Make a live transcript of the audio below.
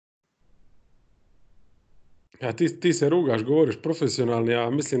Ja, ti se rugaš, govoriš profesionalni, a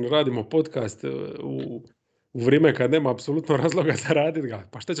mislim radimo podcast u vrijeme kad nema apsolutno razloga za raditi ga.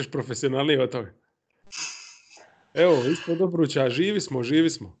 Pa šta ćeš profesionalnije od toga? Evo, ispod obruča, živi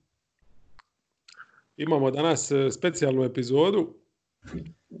smo. Imamo danas specijalnu epizodu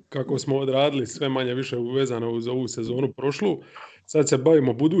kako smo odradili sve manje više uvezano uz ovu sezonu prošlu. Sad se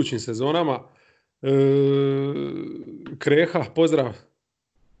bavimo budućim sezonama. Kreha, pozdrav.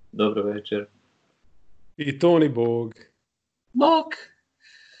 Dobro večer. I Toni Bog. Bog!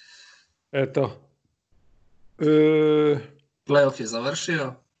 Eto. Playoff je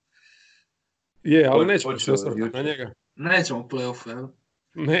završio. Je, ali nećemo se osvrtati na njega. Nećemo playoff, jel?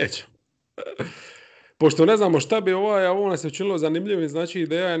 Nećemo. Pošto ne znamo šta bi ovo nas je učinilo zanimljivim, znači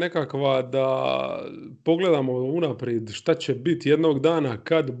ideja je nekakva da pogledamo unaprijed šta će biti jednog dana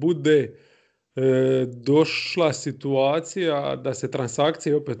kad bude došla situacija da se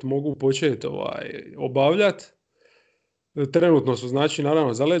transakcije opet mogu početi obavljati. Trenutno su znači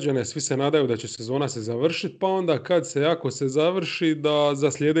naravno zaleđene, svi se nadaju da će sezona se završiti, pa onda ako se završi da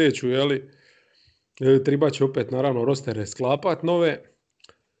za sljedeću, treba će opet naravno rostere sklapati nove.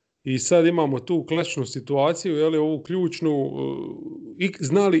 I sad imamo tu ključnu situaciju, ovu ključnu,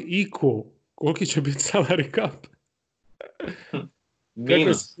 zna li iko koliki će biti salary cap?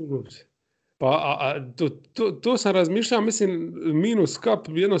 Minus. Pa to sam razmišljao, mislim minus cap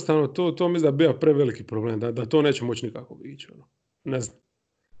jednostavno to mislim da bio preveliki problem, da to neće moći nikako ići. Ne znam.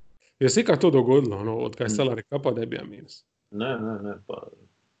 Je se ikad to dogodilo, od kaj salary capa da je bio minus? Ne, pa...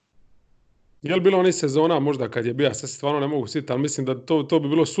 Je li bilo onih sezona možda kad je bio, sad se stvarno ne mogu sjetiti, ali mislim da to bi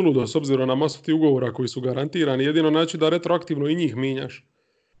bilo suludo s obzirom na masu tih ugovora koji su garantirani, jedino znači da retroaktivno i njih mijenjaš.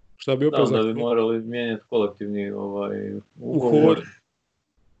 Šta bi opet da bi morali mijenjati kolektivni ugovor.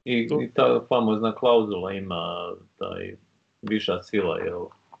 I ta famozna klauzula ima taj viša sila,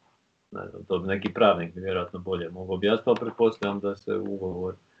 ne znam, to bi neki pravnik vjerojatno bolje mogu objasniti, ali pretpostavljam da se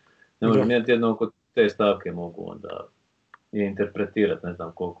ugovor ne može mijenjati, jedno oko te stavke mogu onda je interpretirati, ne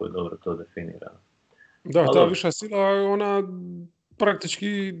znam koliko je dobro to definirano. Da, ta viša sila, ona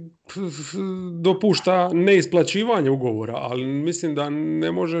praktički dopušta neisplaćivanje ugovora, ali mislim da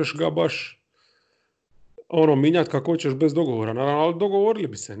ne možeš ga baš mijenjati kako hoćeš bez dogovora. Naravno, ali dogovorili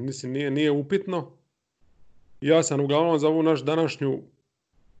bi se, mislim, nije upitno. Ja sam uglavnom za ovu našu današnju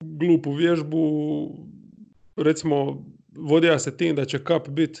glupu vježbu, recimo, vodio se tim da će cap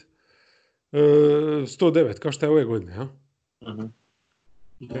biti 109, kao što je ove godine, ja?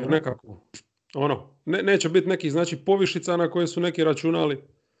 Nekako, neće biti nekih, znači, povišica na koje su neki računali.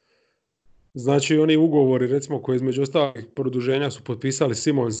 Znači, oni ugovori, recimo, koji između ostalih produženja su potpisali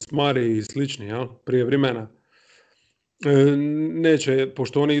Simons, Mari i slični, ja, prije vremena. Neće,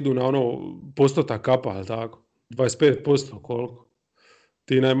 pošto oni idu na postotak kapa, ali tako, 25% koliko.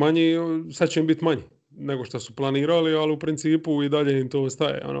 Ti najmanji, sad će im biti manji nego što su planirali, ali u principu i dalje im to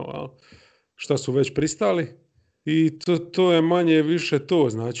ostaje, šta su već pristali. I to je manje više to,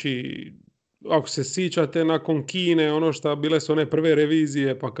 znači, ako se sjećate nakon Kine, što bile su one prve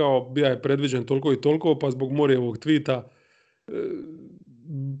revizije, pa kao bija je predviđen toliko i toliko, pa zbog Morijevog tweeta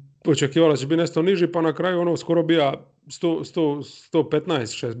očekivala će biti nešto niži, pa na kraju skoro bija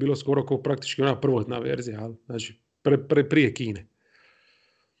 115, što je bilo skoro kao praktički ona prvotna verzija, znači prije Kine.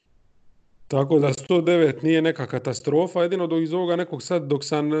 Tako da 109 nije neka katastrofa, jedino do iz ovoga nekog sad dok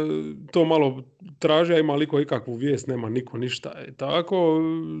sam to malo tražio, ima li ikakvu vijest, nema niko ništa. Tako,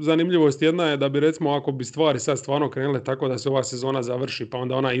 zanimljivost jedna je da bi recimo ako bi stvari sad stvarno krenule tako da se ova sezona završi, pa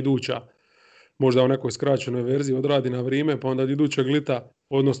onda ona iduća, možda u nekoj skraćenoj verziji odradi na vrijeme, pa onda idućeg lita,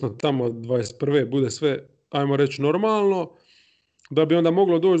 odnosno tamo 21. bude sve, ajmo reći, normalno, da bi onda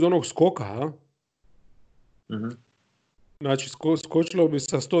moglo doći do onog skoka, Znači, skočilo bi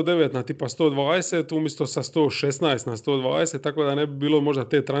sa 109 na tipa 120, umjesto sa 116 na 120, tako da ne bi bilo možda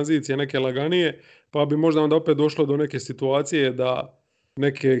te tranzicije neke laganije, pa bi možda onda opet došlo do neke situacije da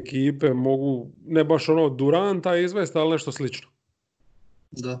neke ekipe mogu, ne baš Duranta izvesti, ali nešto slično.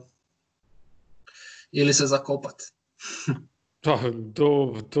 Da. Ili se zakopat.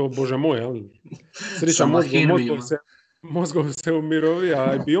 To bože moj, ali sreća mozgom se umirovi,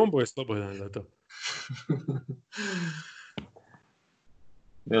 a i Biombo je slobodan za to.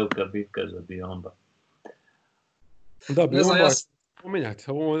 Velika bitka za Biomba. Da, Biomba je spominjati,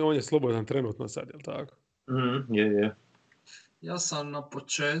 on je slobodan trenutno sad, je li tako? Je. Ja sam na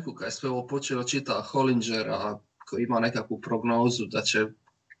početku, kad je sve ovo počelo čitati Hollingera, koji ima nekakvu prognozu da će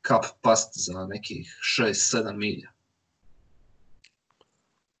kap past za nekih 6-7 milja.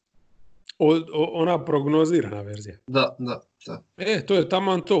 Ona prognozirana verzija. Da. To je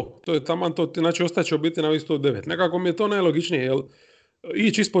taman to. Znači, ostaće biti na 109. Nekako mi je to najlogičnije, jer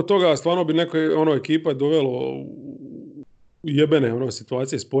ići ispod toga, stvarno bi neke ekipa dovelo u jebene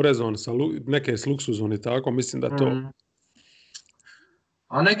situacije s porezom, neke s luksuzom i tako, mislim da to...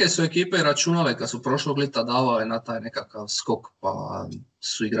 A neke su ekipe računale kad su prošlog lita davale na taj nekakav skok, pa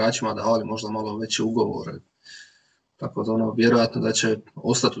su igračima davali možda malo veće ugovore. Tako da vjerojatno da će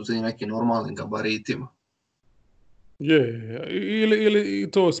ostati u tim nekim normalnim gabaritima.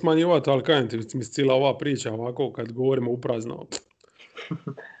 Ili to smanjivati, ali kajem ti, mislim, cijela ova priča ovako kad govorimo uprazno.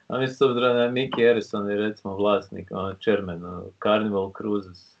 A mislim, s obzirom da Mickey Harrison je recimo vlasnik, chairman Carnival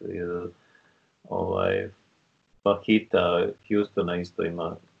Cruises, pa Hita, Houstona isto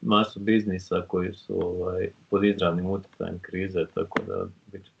ima masu biznisa koji su pod izravnim utjecajem krize, tako da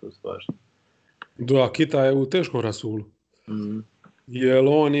bit će tu svašta. Da, Kita je u teškom rasulu. Jer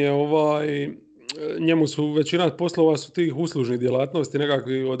on je njemu su većina poslova su tih uslužnih djelatnosti,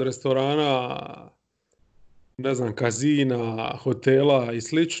 nekakvi od restorana, ne znam, kazina, hotela i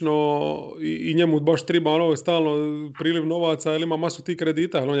slično, i njemu baš treba stalno priliv novaca, jer ima masu tih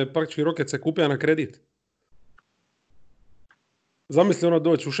kredita, jer on je praktički roket se kupija na kredit. Zamisli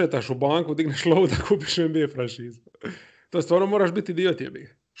doći, ušetaš u banku, digneš lovu da kupiš NBA franšizu. To stvarno moraš biti dio tjebi.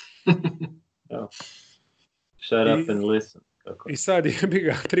 Shut up and listen. Kako? I sad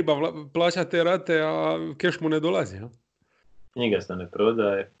ga treba plaćati te rate, a keš mu ne dolazi. Ja? Knjiga se ne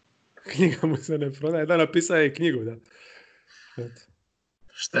prodaje. Knjiga mu se ne prodaje, da, napisao je knjigu. Da.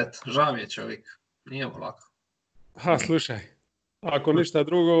 Štet, žao mi je čovjek, nije mu lako. Slušaj, ako ništa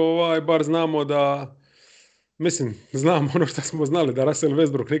drugo, bar znamo da, mislim, znamo ono što smo znali, da Russell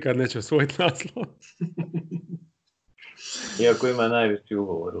Westbrook nikad neće osvojiti naslov. Iako ima najveći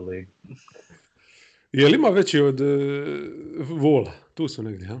ugovor u ligi. Je li ima veći od Vola? Tu su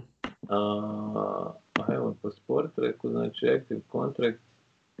negdje, ha? Evo, po Sportreku, znači active contract.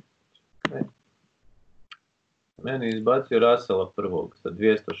 Meni izbacio Russella prvog sa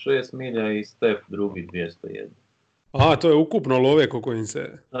 206 milja i Steph drugi 201. Aha, to je ukupno love koliko im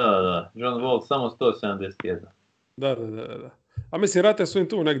se... Da. John Wall samo 171. Da. A mislim, rate su im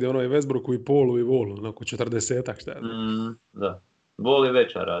tu negdje, i Westbrooku i Paulu i Wallu, oko 40-ak, šta je. Da. Wall je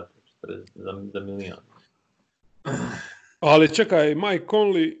veća rata, za milijon. Ali čekaj, Mike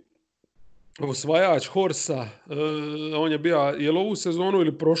Conley, osvajač Horsa, on je bio, je li ovu sezonu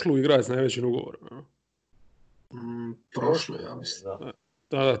ili prošlu igrač s najvećim ugovorom? Prošlo, ja mislim.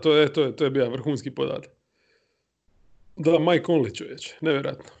 Da, to je bio vrhunski podatak. Da, Mike Conley, čovječe,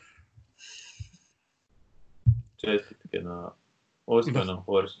 nevjerojatno. Čestitke na osmenom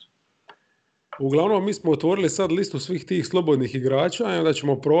Horsu. Uglavnom, mi smo otvorili sad listu svih tih slobodnih igrača i onda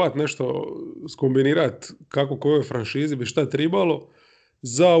ćemo probati nešto skombinirati kako kojoj franšizi bi šta tribalo.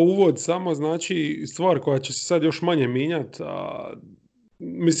 Za uvod samo, znači, stvar koja će se sad još manje mijenjati, a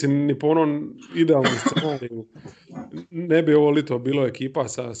mislim, ni po onom idealnom scenariju ne bi ovo lito bilo ekipa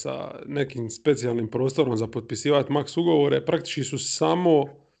sa nekim specijalnim prostorom za potpisivati maks ugovore. Praktički su samo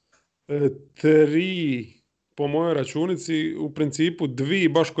 3, po mojoj računici, u principu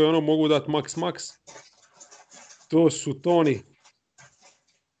 2 baš koje mogu dati maks. To su Tony.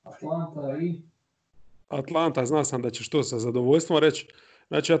 Atlanta, zna sam da ćeš to sa zadovoljstvom reći.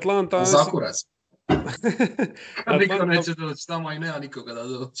 Znači Atlanta... Zakurac. Niko neće doći tamo i nema nikoga da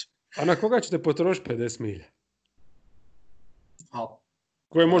doći. A na koga ćete potrošiti 50 milja?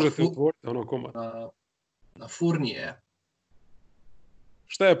 Koje možete otvoriti komad? Na Furnije.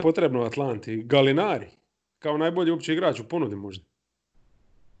 Šta je potrebno u Atlanti? Galinari? Kao najbolji uopće igrač u ponudi možda?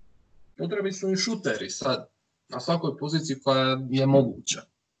 Potrebni su i šuteri sad. Na svakoj poziciji koja je moguća.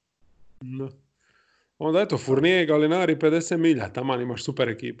 No. Onda eto, Furnije i Galinari 50 milja. Taman imaš super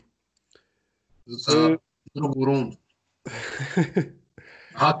ekipu. Za drugu rundu.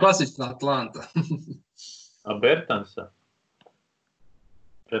 Klasična Atlanta. A Bertansa?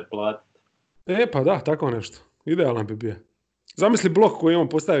 Pretplatiti. Pa da, tako nešto. Idealan bi bio. Zamisli blok koji on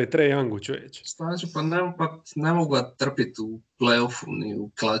postavi Trae Youngu, čovječe. Znači, ne mogu ga trpiti u play-offu ni u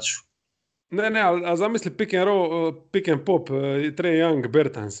klaču. Ne, a zamisli pick and pop, Trae Young,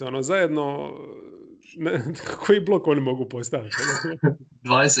 Bertans, zajedno, koji blok oni mogu postaviti?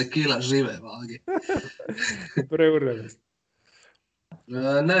 20 kila žive vage. Preurevest.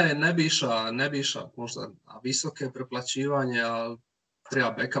 Ne bi išao možda na visoke preplaćivanje, ali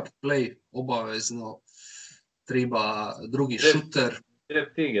treba backup play obavezno, treba drugi šuter.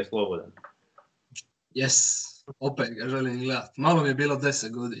 Tig je slobodan. Yes, opet ga želim gledati. Malo mi je bilo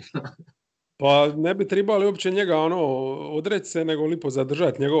 10 godina. Pa ne bi trebali uopće njega odreći se, nego lipo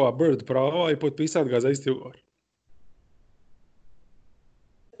zadržati njegova bird prava i potpisati ga za isti ugovor.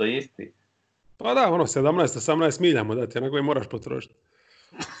 Za isti? Pa da, 17-18 milja mu dati, onako i moraš potrošiti.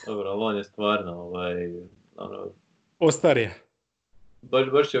 Dobro, ali on je stvarno Ostarije.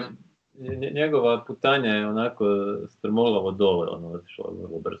 Baš je, njegova putanja je onako strmolavo dole, otišla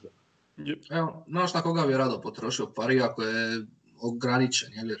vrlo brzo. Evo, znaš na koga bi rado potrošio pari ako je ograničen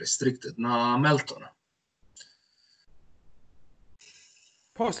ili restricted? Na Meltona.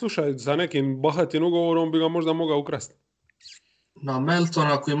 Pa slušaj, za nekim bahatim ugovorom bi ga možda mogao ukrasti. Na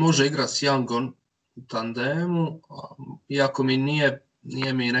Meltona koji može igrati s Youngom u tandemu, iako mi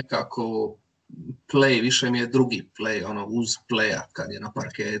nije mi nekako play, više mi je drugi play, uz playa kad je na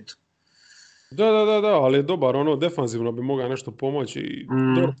parketu. Da, ali je dobar, defanzivno bi mogao nešto pomoći.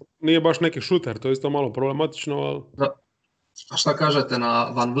 Nije baš neki šuter, to je isto malo problematično, ali... Da. A šta kažete na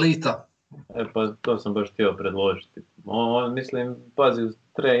Van Vlieta? Pa to sam baš htio predložiti. Mislim, pazi, uz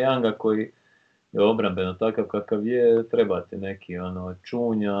Trae Younga koji je obrambeno takav kakav je, treba ti neki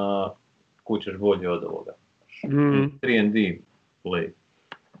čunja, kućeš bolje od ovoga. 3&D play.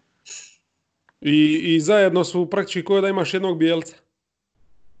 I zajedno su praktički kao da imaš jednog bijelca.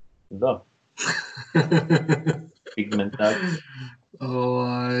 Da. Pigmentacija.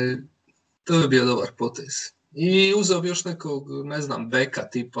 To je bio dobar potez. I uzeo bi još nekog, ne znam, beka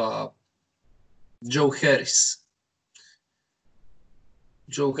tipa Joe Harris.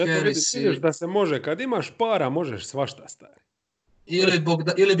 Harris vidiš da se može, kad imaš para možeš svašta, stari.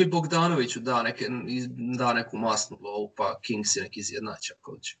 Ili bi Bogdanoviću da neku masnu lovu, pa Kings je neki izjednačak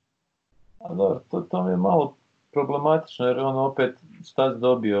hoće. A dobro, to mi je malo problematično, jer opet šta si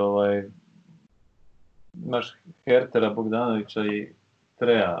dobio, imaš Hertera, Bogdanovića i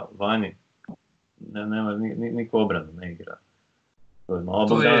Trea vani, nema niko obranu ne igra. A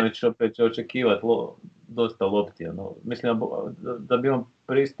Bogdanović opet će očekivati dosta lopti. Mislim da bi on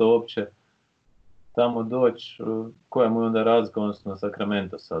pristao uopće tamo doći, koja mu je onda razlika, odnosno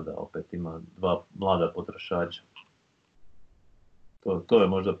Sacramento sada opet ima dva mlada potrošača. To je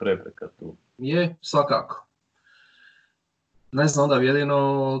možda prepreka tu. Je, svakako. Ne znam, onda bi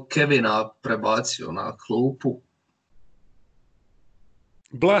jedino Kevina prebacio na klupu.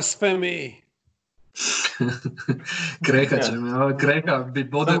 Blasfemi! Kreka će me, Kreka bi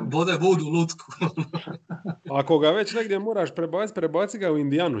bode vodu u lutku. Ako ga već negdje moraš prebaci ga u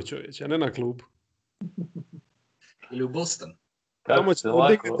Indijanu, čovječe, ne na klubu. Ili u Boston. Tamo će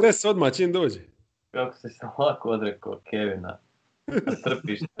odigni dres odmah čim dođe. Kako si se lako odrekao Kevina.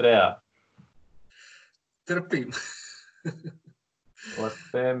 Trpiš Trea. Trpim.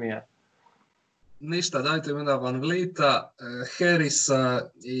 Blasfemija. Ništa, dajte mi da Van Vlieta, Harrisa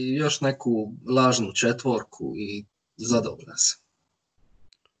i još neku lažnu četvorku i zadovoljan sam.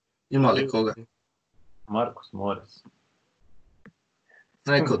 Ima li koga? Marcus Morris.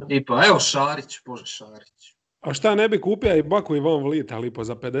 Neko tipa, evo Šarić, bože Šarić. A šta ne bi kupio i Baku i Van Vlieta lipo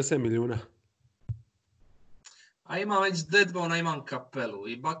za 50 milijuna? A imam već Deadbona, imam Kapelu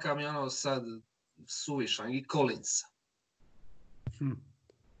i Baka mi sad suvišan i Collinsa.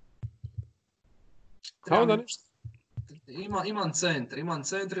 A onda ništa. Imam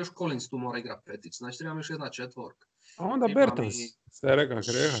centar, još Collins tu mora igrati petić, znači trebam još jedna četvorka. A onda Bertans, se reka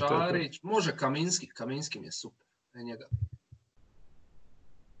kreha. Šarić, može Kaminski mi je super, ne njega.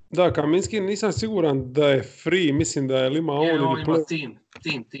 Da, Kaminski nisam siguran da je free, mislim da je ima on ili on ima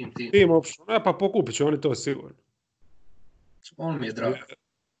team option, pa pokupit će oni to sigurno. On mi je drag.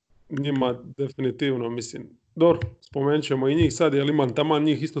 Njima definitivno, mislim, dobro, spomenut ćemo i njih sad, jer imam taman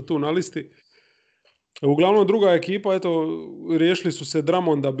njih isto tu na listi. Uglavnom druga ekipa, eto, riješili su se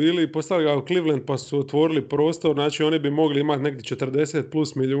Drummonda bili i postavili ga u Cleveland pa su otvorili prostor, znači oni bi mogli imati negdje 40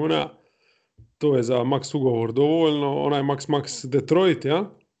 plus milijuna, to je za max ugovor dovoljno, onaj max Detroit,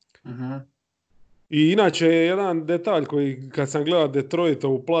 ja? Uh-huh. I inače je jedan detalj koji kad sam gledao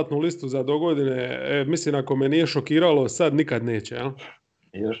Detroitovu platnu listu za dogodine, mislim ako me nije šokiralo, sad nikad neće, ja?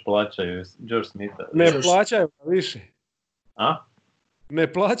 Još plaćaju George Smitha. Plaćaju ga više. A?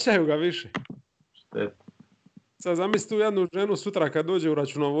 Ne plaćaju ga više. Štet. Sad zamisli tu jednu ženu sutra kad dođe u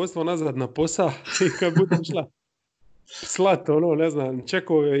računovodstvo nazad na posao i kad bude išla slat, ne znam,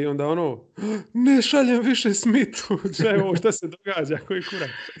 čekove i onda ne šaljem više Smithu, šta se događa, koji kurak.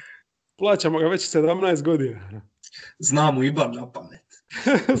 Plaćamo ga već 17 godina. Znam mu IBAN na pamet.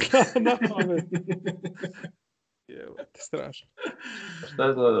 Znam na pamet. Evo ti strašno. Šta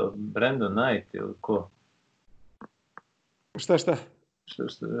je gledao? Brandon Knight ili ko? Šta?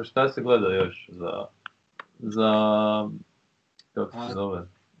 Šta si gledao još za kako se zove?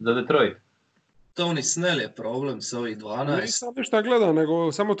 Za Detroit? Tony Snell je problem s ovih 12. Nisam ništa gledao,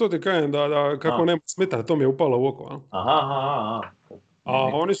 nego samo to ti kajem da kako nema Smitha, to mi je upalo u oko. Aha. A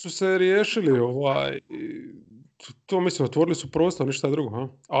oni su se riješili, to mislim, otvorili su prostor, ništa drugo.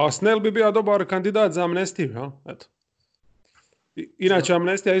 A Snell bi bio dobar kandidat za amnestiju, eto. Inače,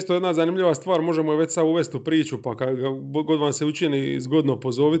 amnestija je isto jedna zanimljiva stvar, možemo je već sad uvesti u priču, pa kad god vam se učini zgodno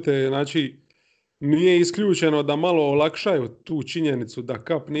pozovite, znači nije isključeno da malo olakšaju tu činjenicu da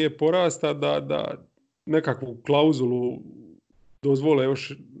kap nije porasta, da nekakvu klauzulu dozvole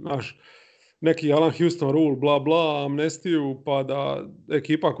još neki Alan Houston rule, bla bla, amnestiju, pa da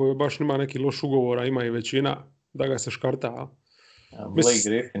ekipa koja baš ima neki loš ugovor, a ima i većina, da ga se škarta. Blake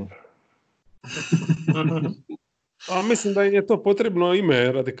Griffin. A mislim da im je to potrebno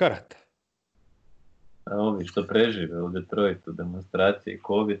ime radi karata. A ovi što prežive u Detroitu demonstracije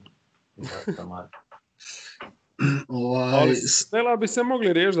COVID. Ali Stella bi se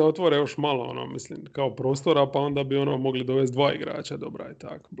mogli riješiti da otvore još malo, mislim, kao prostora, pa onda bi mogli dovesti 2 igrača, dobra i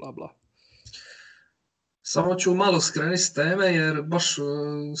tako, bla bla. Samo ću malo skrenuti s teme jer baš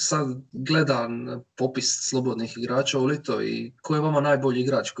sad gledam popis slobodnih igrača u lito i ko je vama najbolji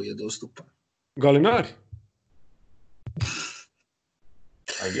igrač koji je dostupan? Galinari.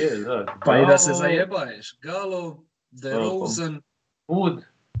 A je, da. Pa i da se zajebaješ. Galo, DeRozan. Wood.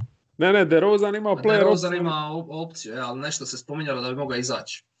 Ne, DeRozan ima player DeRozan ima opciju, ali nešto se spominjalo da bi mogao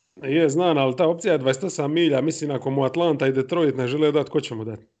izaći. Je, znam, ali ta opcija je 28 milja. Mislim, ako mu Atlanta i Detroit ne žele dati, ko će mu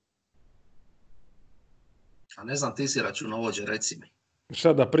dati? A ne znam, ti si računovođe, reci mi.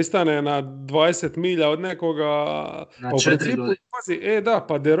 Šta, da pristane na 20 milja od nekoga? Na 4 godine. Pazi, da,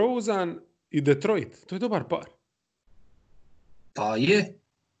 pa DeRozan i Detroit. To je dobar par. Pa je,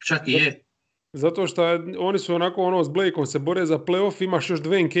 čak i je. Zato što oni su onako s Blakeom se bore za playoff, imaš još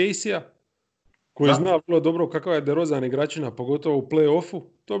Dwayne Casey-a koji zna bilo dobro kakav je DeRozan igračina, pogotovo u playoffu.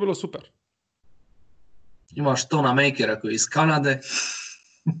 To je bilo super. Imaš Tona Makera koji je iz Kanade.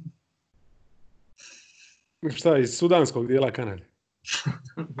 Šta, iz sudanskog dijela Kanade?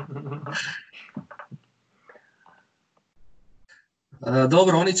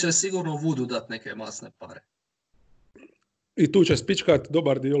 Dobro, oni će sigurno Woodu dati neke masne pare. I tu će spičkat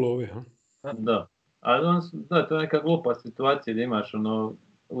dobar dio love, ha? Da, ali to je neka glupa situacija gdje imaš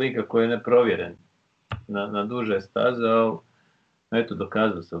lika koji je neprovjeren na duže staze, ali eto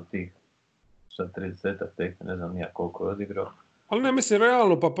dokazao se od tih 30-ak tek, ne znam nija koliko je odigrao. Ali ne mislim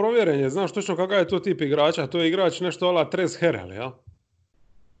realno, pa provjeren je, znaš točno kakav je to tip igrača, to je igrač nešto ala Tres Herel, jel?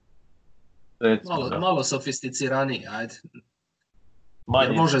 Malo sofisticiraniji, ajde.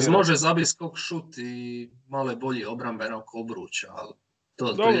 Može zabiti skok šut i malo je bolji obrambenog obruča, ali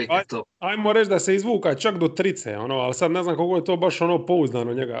ajmo reći da se izvuka čak do trice, ali sad ne znam koliko je to baš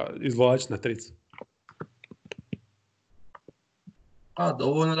pouzdano njega izvlačiti na tricu. A,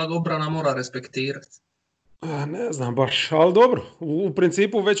 dovoljno da ga obrana mora respektirati. Ne znam baš, ali dobro. U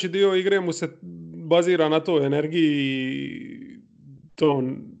principu veći dio igre mu se bazira na toj energiji,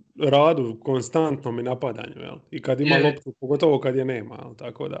 tom radu, konstantnom i napadanju. Jel? I kad ima loptu, pogotovo kad je nema. Jel?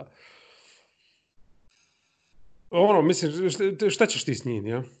 Tako da... mislim, šta ćeš ti s njim,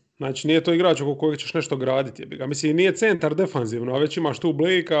 ja? Znači, nije to igrač oko kojeg ćeš nešto graditi. Mislim, nije centar defanzivno, a već imaš tu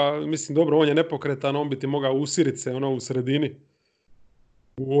Blakea, mislim, dobro, on je nepokretan, on bi ti mogao usiriti se u sredini,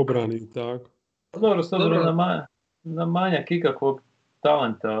 u obrani i tako. Dobro, s obzirom na manjak ikakvog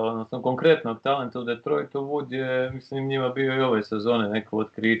talenta, odnosno konkretnog talenta u Detroitu, Wood je, mislim, njima bio i ove sezone neko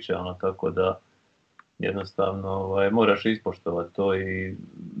otkriće, tako da jednostavno moraš ispoštovati to i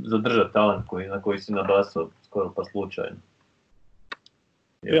zadržati talent na koji si nabasao skoro pa slučajno.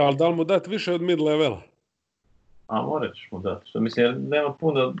 Ali da li mu dati više od mid-levela? A morat ćeš mu dati. Što mislim, nema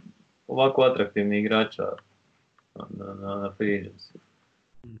puno ovako atraktivnih igrača na free agency.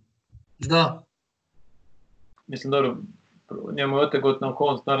 Da. Mislim, dobro, njemu je otegotna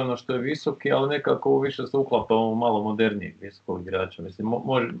okolnost naravno što je visoki, ali nekako više se uklapa u malo modernijeg visokog igrača. Mislim,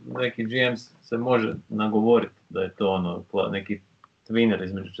 neki GM se može nagovoriti da je to neki twinner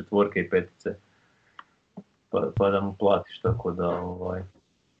između 4 i 5, pa da mu platiš, tako da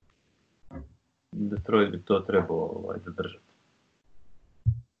Detroit bi to trebao zadržati.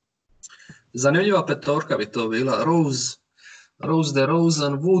 Zanimljiva petorka bi to bila. Rose,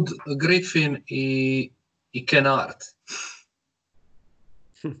 DeRozan, Wood, Griffin i Kennard.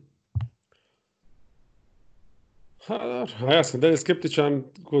 A ja sam dalje skeptičan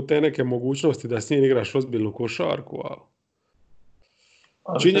kod te neke mogućnosti da s njim igraš ozbiljnu košarku.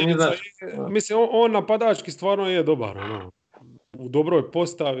 Činjenica je, mislim, on napadački stvarno je dobar. U dobroj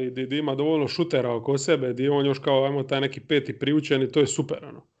postavi, gdje ima dovoljno šutera oko sebe, gdje on još kao ajmo taj neki peti priučen i to je super.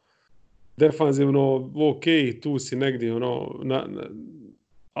 Defanzivno ok, tu si negdje,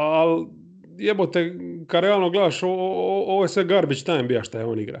 ali jebote, kad realno gledaš, ovo je sve garbage time bija šta je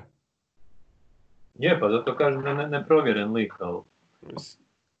on igra. Je, pa zato kažem da neprovjeren lik, ali...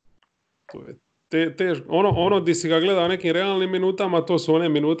 To je teško. Ono di si ga gleda nekim realnim minutama, to su one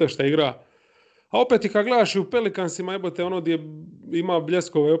minute što igra A opet i kad gledaš i u Pelicansima, jebote, ono gdje ima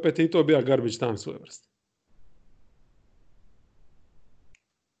bljeskove, opet i to bija garbage time svoje vrste.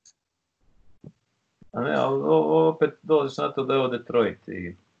 A ne, ali opet dolaziš na to da je ovo Detroit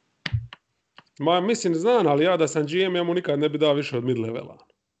i... Ma, mislim, znam, ali ja da sam GM, ja mu nikad ne bi dao više od mid-levela.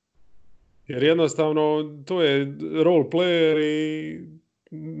 Jer jednostavno, to je role player i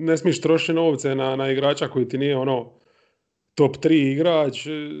ne smiješ trošiti novce na igrača koji ti nije ono top 3 igrač.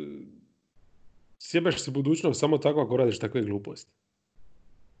 Sjebeš si budućnost samo tako ako radiš takve gluposti.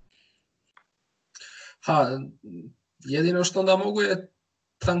 Ha, jedino što onda mogu je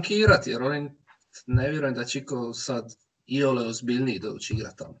tankirati, jer oni ne vjerujem da će iko sad iole ozbiljniji doći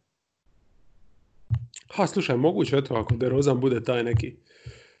igrati tamo. Ha, slušaj, moguće eto ako DeRozan bude taj neki,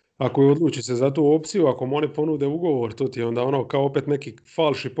 ako je odluči se za tu opciju, ako mu oni ponude ugovor, to ti je onda ono kao opet neki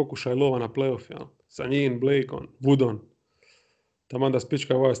falši pokušaj lova na playoff, ja? Sa njim, Blakeom, Woodom. Taman da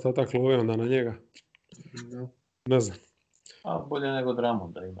spička ovaj ostatak love onda na njega. No. Ne znam. A bolje nego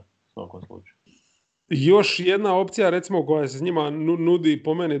Drummonda ima, u svakom slučaju. Još jedna opcija, recimo, koja se s njima nudi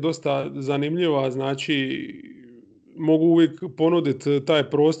po meni dosta zanimljiva, znači mogu uvijek ponuditi taj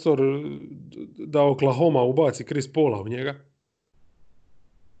prostor da Oklahoma ubaci Chris Paula u njega.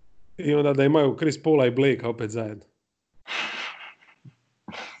 I onda da imaju Chris Paula i Blakea opet zajedno.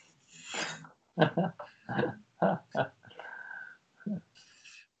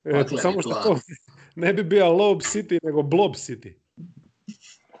 Samo što to ne bi bio Lob City, nego Blob City.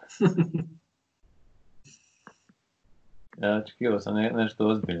 Ja očekivao sam nešto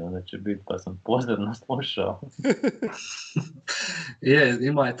ozbiljno da će biti, pa sam pozorno slušao. Je,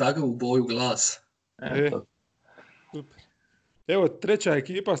 ima je takvu boju glasa. Evo, treća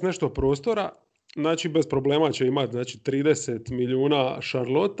ekipa s nešto prostora, znači bez problema će imati znači, 30 milijuna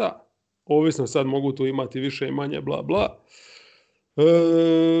Charlotta, ovisno sad mogu tu imati više i manje, bla bla.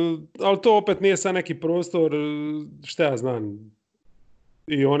 Ali to opet nije sad neki prostor, šta ja znam,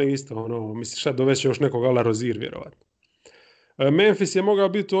 i oni isto, ono, mislim, šta doveće još nekog Ala Rozir, vjerovatno. Memphis je mogao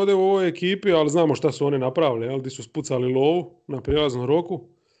biti ovdje u ovoj ekipi, ali znamo šta su oni napravili, jel? Gdje su spucali lovu na prijelaznom roku,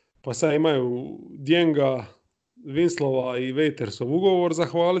 pa sad imaju Djenga, Winslova i Waitersov ugovor za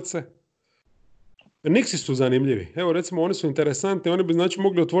hvalice. Nixi su zanimljivi. Evo recimo oni su interesantni, oni bi znači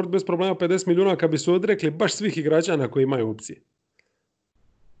mogli otvoriti bez problema 50 milijuna kad bi su odrekli baš svih igrača na koji imaju opcije.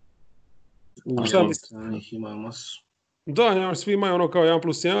 Šta njih imaju masu. Da, svi imaju ono kao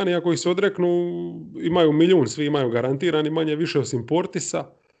 1+1 i ako ih se odreknu imaju milijun, svi imaju garantirani manje više osim Portisa.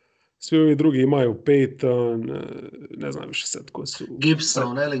 Svi ovi drugi imaju Payton, ne znam više sad ko su.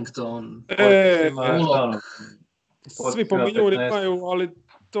 Gibson, Ellington, Bullock. Svi po milijun imaju, ali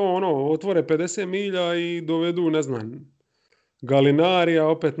to ono, otvore 50 milja i dovedu, ne znam, Galinarija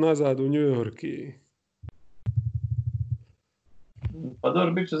opet nazad u New York i... Pa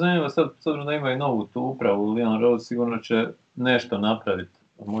dobro, bit će zanimljivo sad, s obzirom da imaju novu tu upravu, Leon Rose sigurno će nešto napraviti,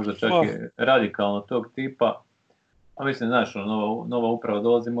 možda čak i radikalno tog tipa. A mislim, znaš, nova uprava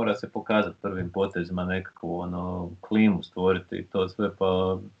dolazi, mora se pokazati prvim potezima nekakvu klimu stvoriti i to sve,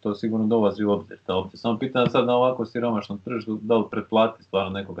 pa to sigurno dolazi u obzir ta opcija. Samo pitam sad na ovako siromašnom tržištu da li pretplati stvarno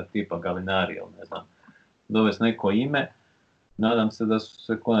nekoga tipa Galinarija, ne znam, dovesti neko ime. Nadam se da su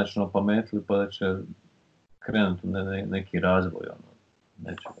se konačno pametili pa da će krenuti u neki razvoj,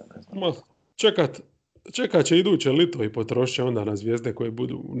 nečega, ne znam. Čekat će iduće lito i potrošit će onda na zvijezde koje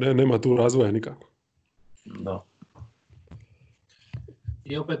budu, nema tu razvoja nikako. Da.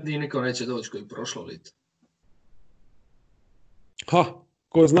 I opet niko neće doći koji prošlo lito. Ha,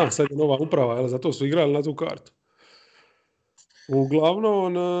 ko zna, sad je nova uprava, ali zato su igrali na tu kartu.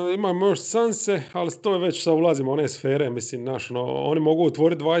 Uglavnom, imamo još Sanse, ali to je već sad ulazimo u one sfere, mislim, oni mogu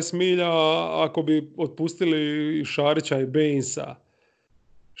otvoriti 20 milja ako bi otpustili Šarića i Bainsa.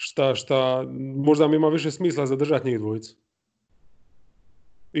 Šta, možda mi ima više smisla zadržati njih dvojicu.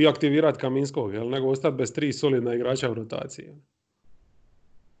 I aktivirati Kaminskog, nego ostati bez 3 solidna igrača u rotaciji.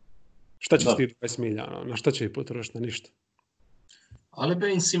 Šta će s tih 20 milja? Na šta će ih potrošiti? Na ništa. Ali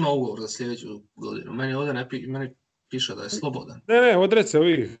Baines ima ugovor za sljedeću godinu. Meni ovdje meni piše da je slobodan. Ne, odreć se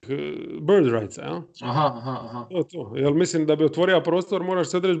ovih bird rightsa, ja? Aha. To. Jel mislim da bi otvorio prostor, moraš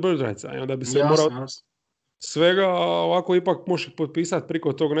se odreći bird rightsa. I onda bi se jasno. Svega, ovako ipak možeš potpisati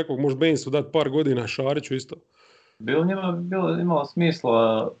priko tog nekog, možeš Bainesu dati par godina, Šariću isto. Bilo imalo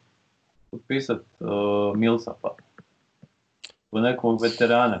smisla potpisati Millsapa? U nekog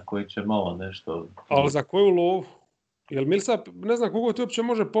veterana koji će malo nešto... Ali za koju lovu? Jel Millsap, ne znam koliko ti uopće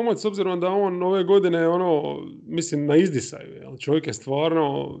može pomoći s obzirom da on ove godine, mislim, na izdisaju. Jel? Čovjek je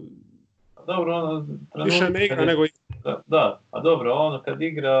stvarno... Dobro, više ne igra nego... Da, a dobro, kad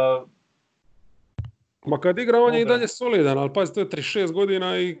igra... Ma kad igra on je i dalje solidan, ali pazi, to je 36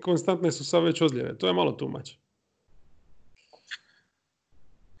 godina i konstantne su sad već ozljede. To je malo tumač.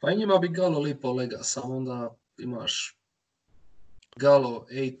 Pa i njima bi Galo lipo lega, samo onda imaš Galo,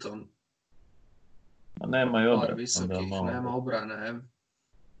 Ejton, Nema i par obrane. visokih, nema obrane.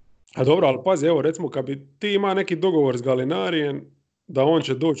 A dobro, ali pazi, evo recimo kad bi ti ima neki dogovor s Galinarijem da on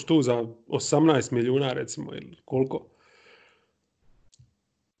će doći tu za 18 milijuna recimo ili koliko,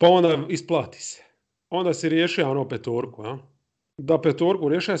 pa onda isplati se. Onda si riješio ono petorku, a? Da petorku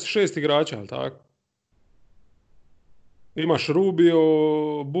riješio si 6 igrača, ali tako? Imaš Rubio,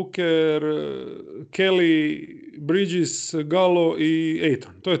 Booker, Kelly, Bridges, Gallo i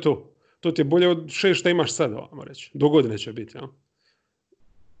Ayton. To je to. To ti je bolje od 6 što imaš sad, ajmo reći. Do godine će biti, ja?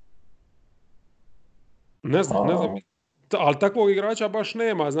 Ne znam. Ali takvog igrača baš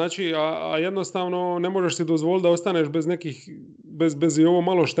nema, znači, a jednostavno ne možeš si dozvoliti da ostaneš bez nekih, bez i ovo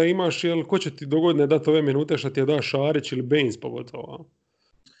malo što imaš, jer ko će ti dogodine dati ove minute što ti je da Šarić ili Baines pogotovo. A?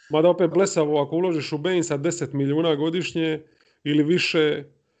 Mada opet blesavo, ako uložiš u Bainesa 10 milijuna godišnje ili više,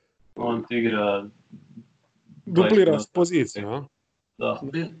 on ti igra dupliraš poziciju, a? Da.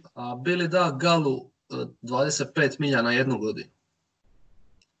 A bili da Galu 25 milja na jednu godinu.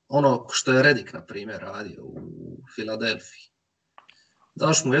 Ono što je Redick, na primjer, radio u Filadelfiji.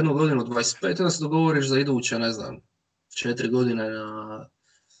 Daš mu jednu godinu 25 i onda se dogovoriš za iduće, ne znam, 4 godine na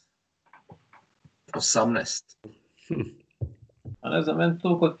 18. A ne znam, meni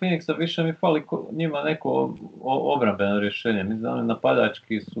tu kod Phoenixa više mi fali njima neko obrambeno rješenje. Mislim da oni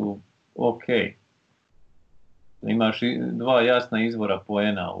napadački su ok. Imaš dva jasna izvora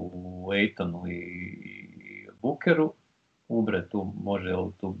poena u Aytonu i Bookeru. Ubre tu može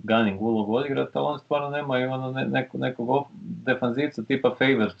tu gunning ulogu odigrati, ali on stvarno nema i ono nekog defanzivca tipa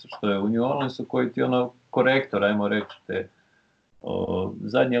Favors što je u New Orleansu koji ti ono korektor, ajmo reći, te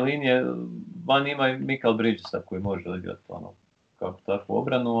zadnje linije. Van ima i Michael Bridgesa koji može odigrati ono kako takvu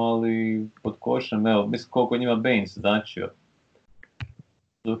obranu, ali pod košem, evo, mislim koliko njima Baines značio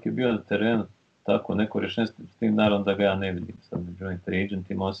dok je bio na terenu, tako neko rješenje s tim, naravno da ga ja ne vidim sad među ovim free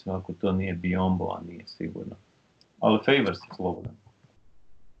agentima, osim ako to nije Biyombo, a nije sigurno. Ali Favors je slobodan.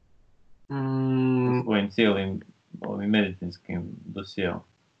 S svojim cijelim ovim medicinskim dosijevom.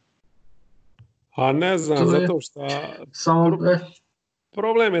 A ne znam, zato što...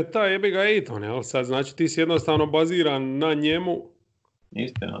 Problem je taj, jebi ga Ayton, jel sad, znači ti si jednostavno baziran na njemu.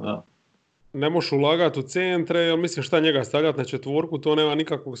 Istina, da. Ne možeš ulagati u centre, jer mislim šta njega stavljati na četvorku, to nema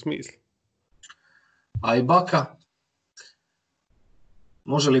nikakvog smisla. A i Baka?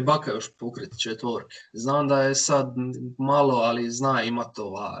 Može li Baka još pokriti četvorke? Znam da je sad malo, ali zna imati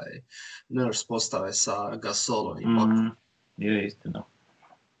nurse postave sa Gasolom i Bakom. Je istina.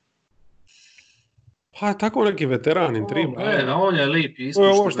 Pa tako neki veteran im triba. On je lip i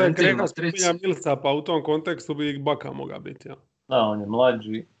ispušten. Ovo što je Grega spominja Milca, pa u tom kontekstu bi Baka moga biti. Ja. Da, on je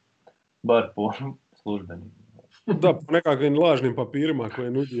mlađi, bar po službenim. Da, po nekakvim lažnim papirima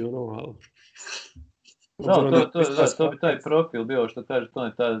koje nudi ono, ali... Da, to bi taj profil bio, što kaže, to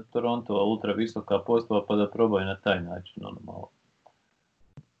je ta Toronto ultra visoka postava, pa da probaju na taj način, ono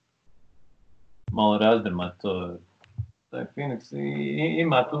malo razdrma to. Taj Phoenix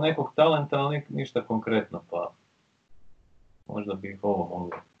ima tu nekog talenta, ali ništa konkretno, pa možda bi ih ovo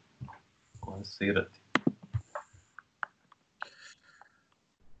moglo konsirati.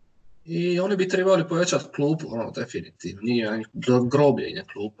 I oni bi trebali povećati klupu, definitivno, nije grobljenje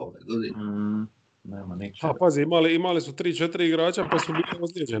klupa ove godine. Nema ničega. A pazi, imali su 3-4 igrača, pa su bili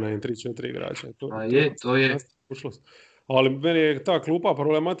ozlijeđena im 3-4 igrača. To je. Ali meni je ta klupa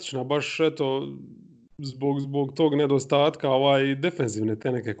problematična, baš eto, zbog tog nedostatka defenzivne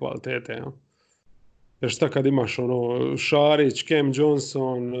te neke kvalitete. Ja? Jer šta kad imaš Šarić, Cam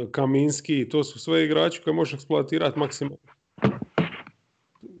Johnson, Kaminski, to su sve igrači koje možeš eksploatirati maksimalno.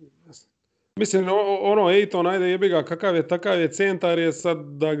 Mislim, Ayton, ajde jebi ga, takav je centar, je sad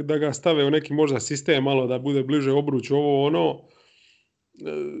da ga stave u neki možda sistem malo, da bude bliže obruču,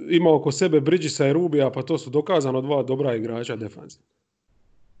 ima oko sebe Bridgesa i Rubija, pa to su dokazano dva dobra igrača defanzivna.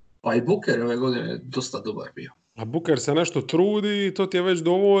 Pa i Booker ove godine je dosta dobar bio. A Booker se nešto trudi, to ti je već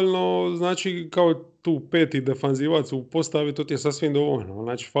dovoljno, znači kao tu peti defanzivac u postavi, to ti je sasvim dovoljno.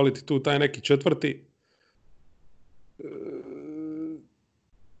 Znači, fali ti tu taj neki četvrti.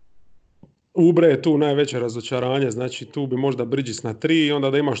 Ubre je tu najveće razočaranje, znači tu bi možda Bridges na 3 i onda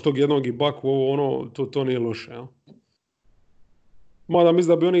da imaš tog jednog i Baku, to nije loše. Ja? Mada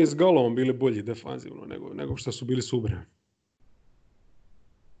mislim da bi oni s Galom bili bolji defanzivno nego što su bili s Ubrem.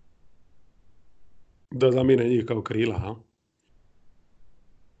 Da zamine njih kao krila, ha?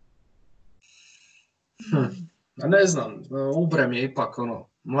 Ne znam, Ubrem je ipak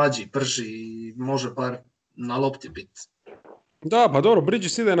mlađi, brži i može bar na lopti biti. Da, pa dobro,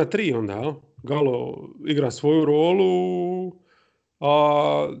 Bridges ide na 3 onda, jel? Galo igra svoju rolu,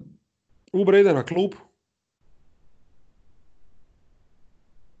 a Ubre ide na klupu.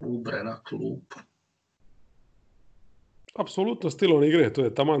 Ubre na klupu. Apsolutno stilom igre, to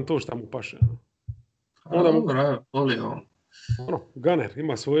je taman to što mu paše. Onda dobro, voli on. Gunner,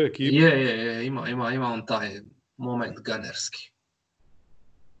 ima svoju ekipu. Je, ima on taj moment gunnerski.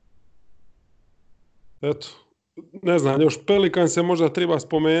 Eto, ne znam, još Pelikan se možda treba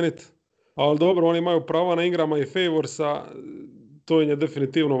spomenuti, ali dobro, oni imaju prava na igrama i favorsa, to im je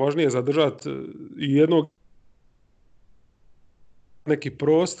definitivno važnije zadržati i jednog neki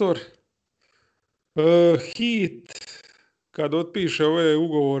prostor. Heat, kad otpiše ove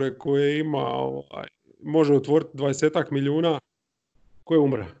ugovore koje ima, može otvoriti 20 milijuna, ko je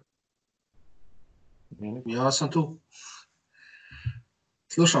umre? Ja sam tu.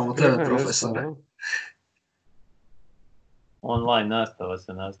 Slušamo tebe, profesore. Online nastava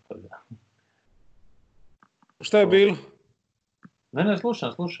se nastavlja. Šta je bilo? Ne,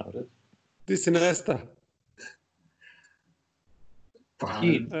 slušam. Ti si nesta. Pa,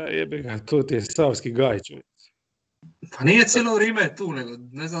 Jebi ga, to ti je savski gaj, čovječ. Pa nije cijelo vrijeme tu, nego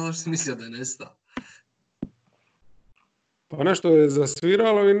ne znam zašto si mislio da je nestao. Pa nešto je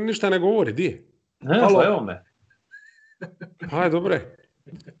zasviralo i ništa ne govori, di je? Ne, pa evo me. Aj, dobre.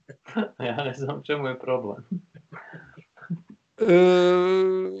 Ja ne znam čemu je problem.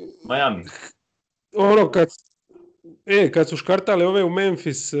 Miami. Ono, kad su škartali ove u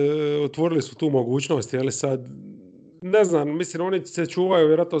Memphis, otvorili su tu mogućnost, jel sad, ne znam, mislim, oni se čuvaju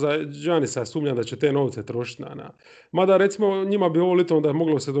vjerojatno za Giannisa, sumnjam da će te novce trošiti na. Mada, recimo, njima bi ovo lito onda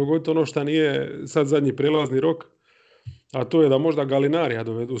moglo se dogoditi ono što nije sad zadnji prilazni rok, a to je da možda Galinarija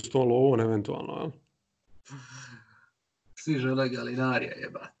dovedu s tom lovom eventualno, jel? Svi žele Galinarija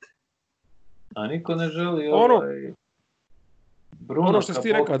jebate. A niko ne želi ono što si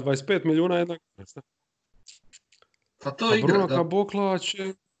ti rekao, 25 milijuna jednak. Pa to igra, Bruno da. Cabocla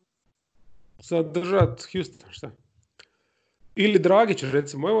će zadržat Houston, šta? Ili Dragić,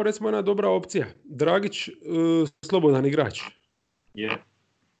 recimo. Evo, recimo, jedna dobra opcija. Dragić, slobodan igrač. Je.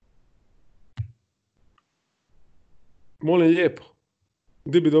 Molim lijepo.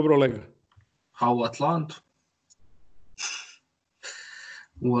 Di bi dobro lega? A u Atlantu?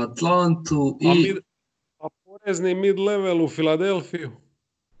 U Atlantu A porezni mid-level u Filadelfiju?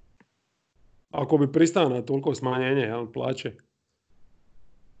 Ako bi pristao na toliko smanjenje, jel, plaće?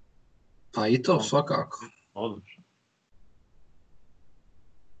 Pa i to, svakako. Odlično.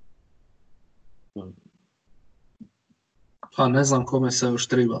 Pa ne znam kome se još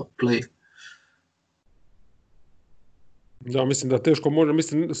treba play. Ja mislim da teško može,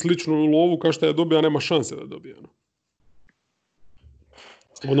 mislim, sličnu lovu kao što je dobio, a nema šanse da dobije. No.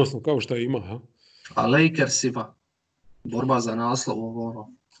 Odnosno, kao što je ima. Ha? A Lakersima, borba za naslov,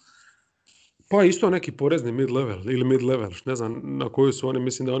 ono. Pa isto neki porezni mid-level ili mid-level, ne znam na koju su oni,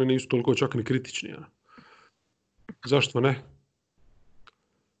 mislim da oni nisu toliko čak ni kritični. Ja. Zašto ne?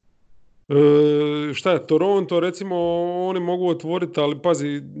 Šta je, Toronto, recimo, oni mogu otvoriti, ali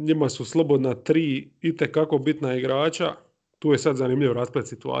pazi, njima su slobodna 3 itekako bitna igrača. Tu je sad zanimljiv rasplet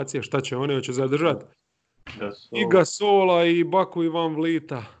situacije, šta će oni, hoće zadržati. I Gasola, i Baku, i Van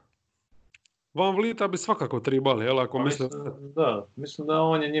Vlita. Van Vlita bi svakako tribali, jel, ako misle... Mislim da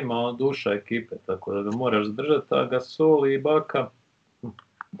on je njima duša ekipe, tako da ga moraš zadržati, a Gasol i Baka...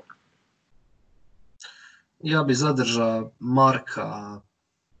 Ja bi zadržao Marka.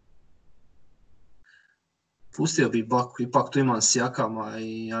 Pustio bi Baku, ipak tu imam Sjakama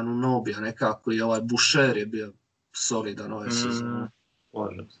i Anunobija nekako, i ovaj Boucher je bio solidan ove sezone.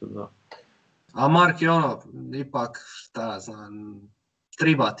 Slažem se, da. A Mark je ono, ipak, šta znam,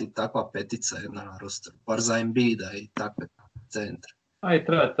 tribati takva petica jedna na rosteru, bar za Embida i takve centre. A i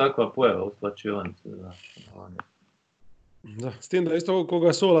treba takva pojava u slačionici, da. Da, s tim da isto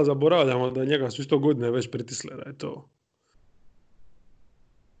koga Sola zaboravljamo, da njega su isto godine već pritisle, da je to...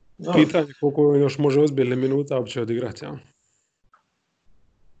 No. Pitanje koliko još može ozbiljne minuta uopće odigrati, ja?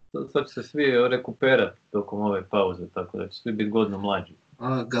 Sad će se svi rekuperati tokom ove pauze, tako da će svi biti godno mlađi.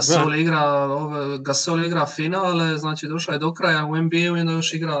 Gasol igra finale, znači došao je do kraja u NBA-u i onda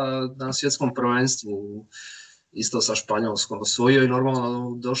još igra na svjetskom prvenstvu, isto sa Španjolskom osvojio i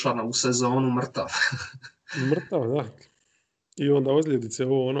normalno došao u sezonu mrtav. Mrtav, da. I onda ozljedice,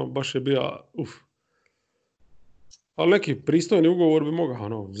 baš je bio, Ali neki pristojni ugovor bi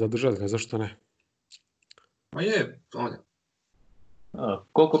mogao, zadržati ga, zašto ne? Ma je, on je.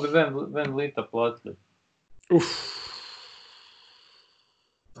 Koliko bi Van Vlita platili?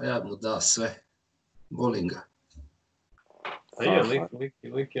 Pa ja mu da sve. Volim ga. A je,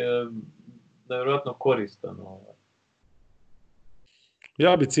 lik je nevjerojatno koristan.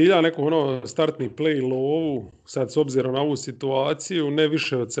 Ja bi ciljao neku startni play lovu, sad s obzirom na ovu situaciju, ne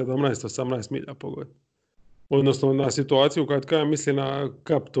više od 17-18 milja pogoditi. Odnosno na situaciju kad ja mislim na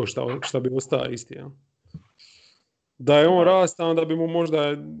kap to šta bi ostao isti. Ja. Da je on rasta, onda bi mu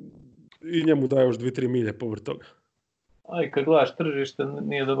možda i njemu da još 2-3 milje povrt toga. A i kad gledaš tržište,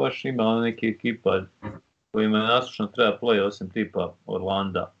 nije da baš ima neki ekipa kojima je nasušno treba play, osim tipa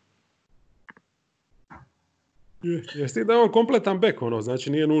Orlanda. Jesi ti da je on kompletan bek, znači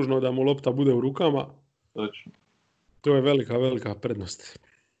nije nužno da mu lopta bude u rukama. Točno. To je velika prednost.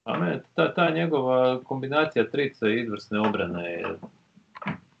 A mene, ta njegova kombinacija trica i izvrsne obrane je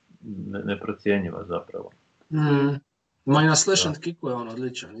neprocjenjiva zapravo. Ma i na slash and kicku je on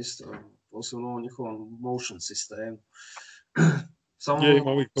odličan isto, posebno u njihovom motion sistemu. Je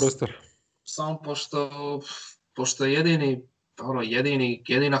ima ovih prostor. Samo pošto je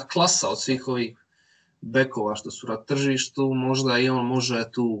jedina klasa od svih ovih bekova što su na tržištu, možda i on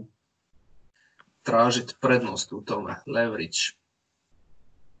može tu tražiti prednost u tome, leverage.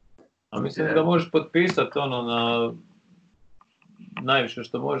 A mislim da možeš potpisati na najviše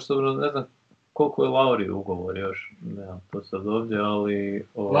što možeš, ne znam koliko je Lauri ugovor još, nemam to sad ovdje, ali...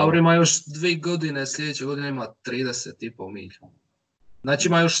 Lauri ima još 2 godine, sljedeće godine ima 30,5 milja. Znači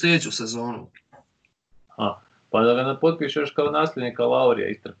ima još sljedeću sezonu. Pa da ga ne potpišeš kao nasljednika Laurija,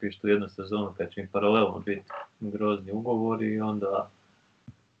 istrpiš tu jednu sezonu kad će im paralelno biti grozni ugovori i onda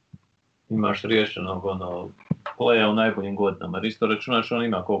imaš riješenog playa u najboljim godinama. Jer isto računaš, on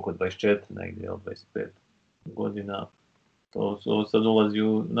ima koliko, 24 negdje, 25 godina. To sad ulazi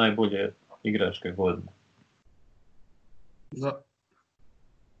u najbolje igračke godine. Da.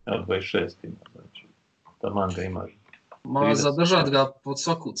 Evo 26 ima, znači. Taman ga imaš. Ma zadržat ga pod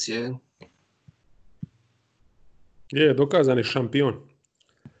svaku cijenu. Je, dokazani šampion.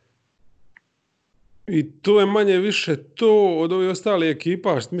 I to je manje više to od ovih ostalih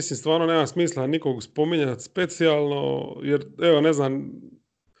ekipa, mislim stvarno nema smisla nikog spominjati specijalno, jer evo ne znam,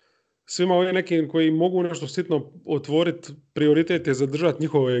 svima ovim nekim koji mogu nešto sitno otvoriti, prioritet je zadržati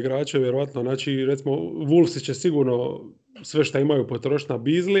njihove igrače, vjerojatno, znači recimo Wolvesi će sigurno sve što imaju potrošiti na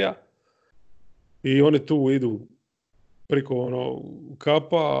Beasleyja i oni tu idu priko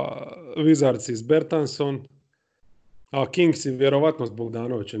kapa, Wizardsi s Bertanson, a Kingsi vjerovatno zbog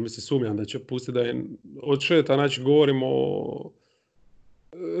Danovića, mislim sumnjam da će pustiti da je odšeta, znači govorimo o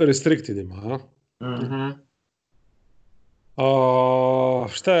restrictedima, a? Mm-hmm. A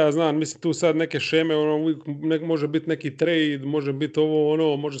šta ja znam, mislim tu sad neke šeme, može biti neki trade, može biti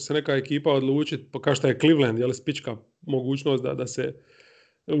ovo, može se neka ekipa odlučiti, pa kao što je Cleveland, jel spička mogućnost da se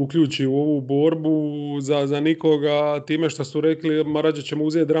uključi u ovu borbu za nikoga, time što su rekli, ma rađe ćemo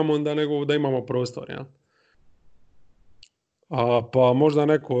uzeti Drummonda nego da imamo prostor, ja? Pa možda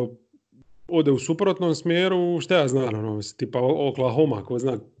neko ode u suprotnom smjeru, šta ja znam, tipa Oklahoma, ko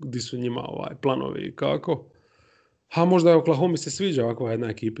zna gdje su njima planovi i kako. A možda je Oklahoma se sviđa ovakva jedna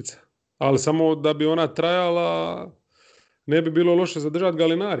ekipica. Ali samo da bi ona trajala, ne bi bilo loše zadržati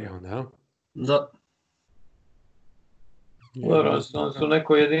Galinarija onda, ja? Da. Dobro, on su u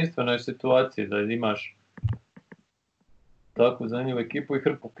nekoj jedinstvenoj situaciji da imaš takvu zanimljivu ekipu i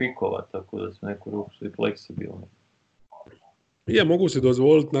hrpu pikova, tako da su neku ruku su i fleksibilni. Je, mogu si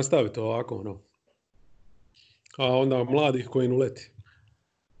dozvoliti nastaviti ovako, a onda mladih koji uleti.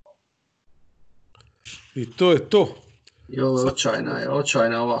 I to je to. I ovo je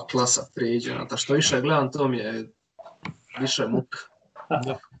očajna ova klasa prijeđena. Ta što više gledam, to mi je više muka.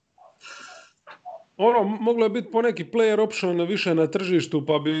 Da. Moglo je biti poneki player option više na tržištu,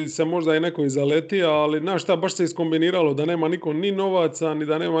 pa bi se možda i neko i zaletio, ali znaš šta, baš se iskombiniralo da nema niko ni novaca, ni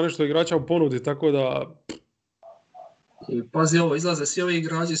da nema nešto igrača u ponudi, tako da... I pazi ovo, izlaze svi ovi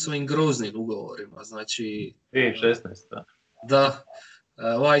igrači s ovim groznim ugovorima, znači... 2016. Da,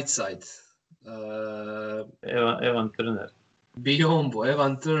 Whiteside, Evan Turner. Biombo,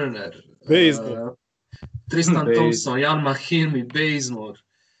 Evan Turner, Tristan Bazemore. Thompson, Jan Mahimi, Bazemore,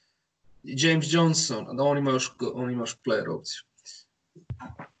 James Johnson, da on ima još player opciju.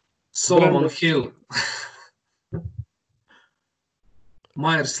 Solomon Hill,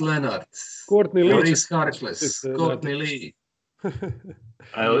 Myers Leonard, Maurice Harkless, Courtney Lee.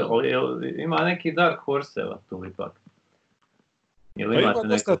 Ima neki dark horse-eva tu ipak. Ima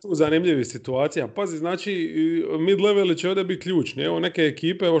dosta tu zanimljivih situacija. Pazi, znači, mid-leveli će ovdje biti ključni. Evo neke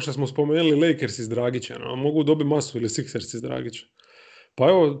ekipe, evo što smo spomenuli, Lakers iz Dragića, mogu dobiti masu ili Sixers iz Dragića. Pa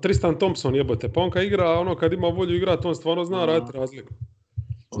evo, Tristan Thompson jebote, pa on kad igra, kad ima volju igrati, on stvarno zna raditi razliku.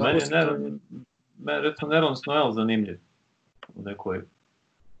 Meni je recimo Nerlens Noel zanimljiv. U nekoj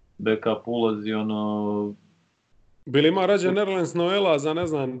backup ulozi, Bili ima rađe Nerlens Noela za, ne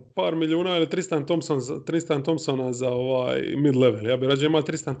znam, par milijuna ili Tristan Thompsona za mid-level. Ja bi rađe imao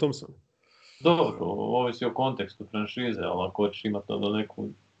Tristan Thompson. Dobro, ovisi o kontekstu franšize, ali ako hoćeš imati onda neku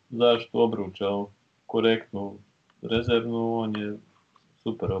zaštitu obruča, korektnu, rezervnu, on je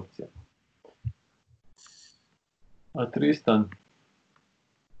super opcija. A Tristan,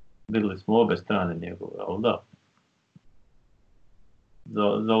 vidjeli smo obe strane njegove, ali da.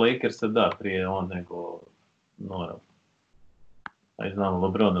 Za Lakers se da prije on nego Nora. A i znamo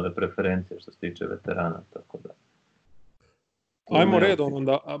LeBronove preferencije što se tiče veterana, tako da. Ajmo redom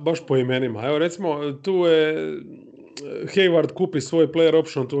onda, baš po imenima. Evo recimo, tu je Hayward kupi svoj player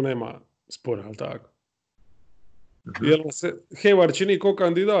option, tu nema spora, ali tako? Jel se Hayward čini ko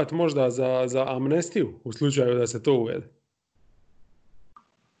kandidat možda za amnestiju u slučaju da se to uvede?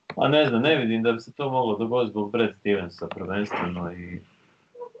 A ne znam, ne vidim da bi se to moglo dogoditi zbog Brad Stevensa prvenstveno i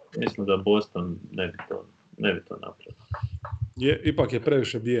mislim da Boston ne bi to napravio. Ipak je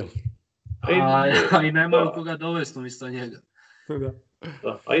previše bijel. A i nemaju koga dovesti umjesto njega.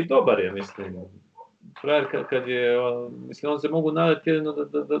 Da. A i dobar je, mislim. Frajer kad je, mislim, on se mogu nadati jedino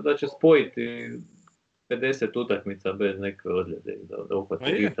da će spojiti 50 utakmica bez neke odljede i da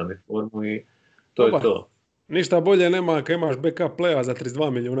uhvati vitalni formu i to je to. Ništa bolje nema kad imaš backup playa za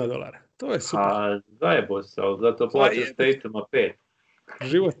 $32 milijuna. To je super. A zajebo se, ali zato plaćaš Tatuma 5.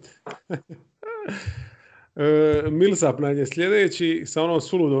 Život. Millsap nam je sljedeći sa onom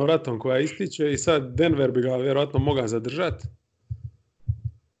suludom ratom koja ističe i sad Denver bi ga vjerojatno mogao zadržati.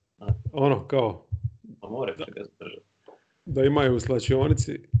 Ono kao da imaju u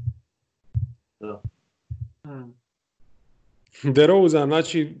slačionici. Da. DeRozan,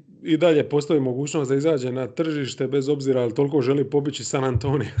 znači i dalje postoji mogućnost da izađe na tržište bez obzira ali toliko želi pobići San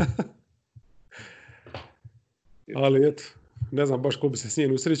Antonio. Ali eto, ne znam baš ko bi se s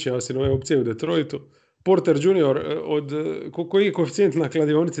njim usrećio osim ove opcije u Detroitu. Porter Jr. Koji je koeficijent na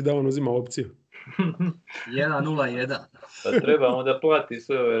kladionici da on uzima opciju? 1.01. Pa trebamo da plati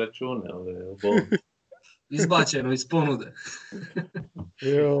sve ove račune u bolnici. Izbačeno iz ponude.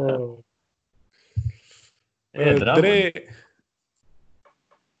 Jo. Dre...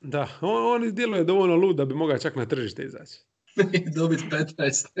 Da, on djeluje dovoljno lud da bi mogao čak na tržište izaći. Dobiti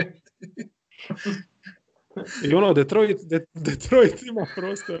 15. I ono, Detroit ima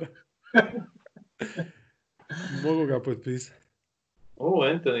prostora. Mogu ga potpisati.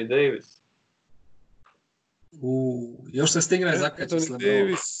 Anthony Davis. Još se stigne zakaći s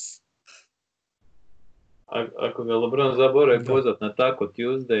LeBronom. Ako ga LeBron zaboravi pozvat na tako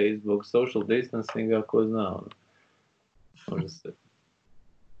Tuesday zbog social distancinga, ko zna ono. Može se.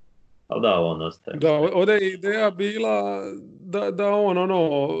 Ali da, on ostaje. Da, ovdje je ideja bila da on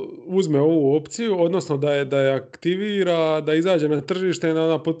uzme ovu opciju, odnosno da je aktivira, da izađe na tržište i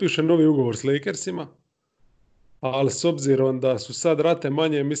da potpiše novi ugovor s Lakersima. Ali s obzirom da su sad rate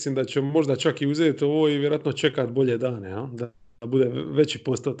manje, mislim da će možda čak i uzeti ovo i vjerojatno čekati bolje dane, ja? Da bude veći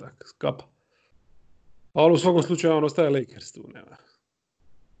postotak kapa. Ali u svakom slučaju on ostaje Lakers tu, nema.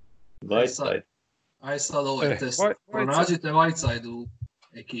 Whiteside. Aj sad ovaj test. Pronađite Whiteside u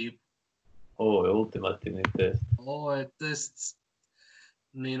ekipu. Ovo je ultimativni test. Ovo je test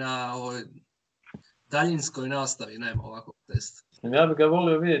ni na ovoj daljinskoj nastavi nema ovakvog testa. Ja bih ga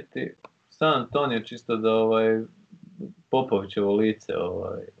volio vidjeti San Antonio čisto da Popovićevo lice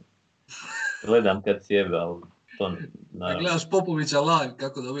gledam kad sjebe, ali to naravno. Da gledaš Popovića live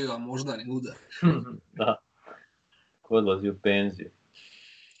kako dobiva moždani udar. Da. Ko odlazi u penziju.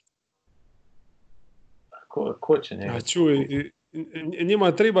 Ko će njega? A čuj,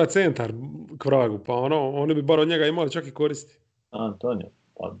 njima treba centar k vragu, pa oni bi bar od njega imali čak i koristi. Antonio,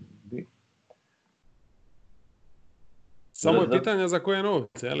 pa bi. Samo je pitanje za koje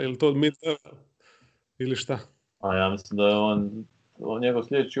novce, ili to mid-level, ili šta? A ja mislim da je njegov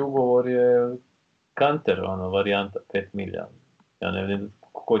sljedeći ugovor je Kanter, varijanta 5 milija. Ja ne vidim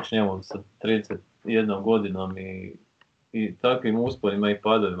ko će njemu sa 31 godinom i takvim usporima i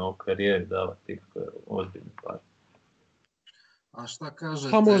padovima u karijeri davati ozbiljni par. A šta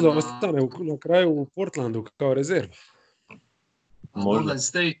kažete pa možda ostane na kraju u Portlandu kao rezerva. A Golden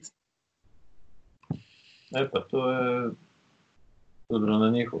State? Pa to je dobro na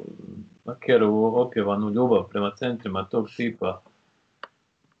njihovu, na Kerovu opjevanu ljubav prema centrima tog tipa.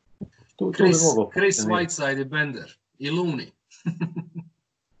 Chris Whiteside i Bender i Looney.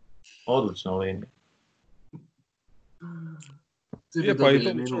 Odlična linija. Pa i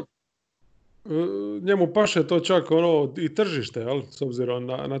to njemu paše to čak i tržište, jel? S obzirom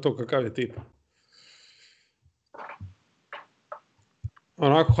na to kakav je tip.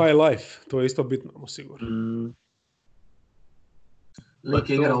 Onako high life, to je isto bitno, mu sigurno. Lik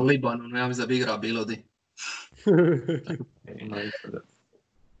igra u Libanu, ja mislim da bi igrao bilo di. Ima i toga.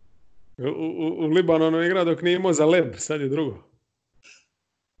 U Libanonu igra dok nije imao za leb, sad je drugo.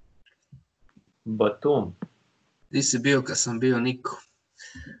 Batum. Ti si bio kad sam bio Niko.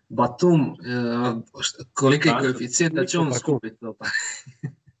 Batum, koliki je koeficijent da će on skupiti to?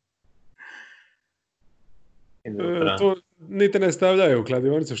 To niti ne stavljaju u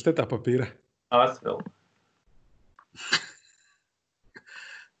kladionicu, šteta papira. Asvel.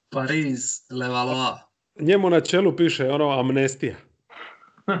 Pariz, Levallois. Njemu na čelu piše ono amnestija.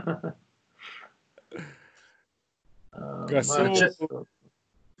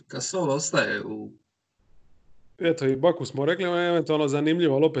 Gasol ostaje u... Eto, i Baku smo rekli, eventualno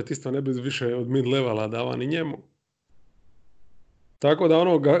zanimljivo, ali opet isto ne bi više od mid-levela davani njemu. Tako da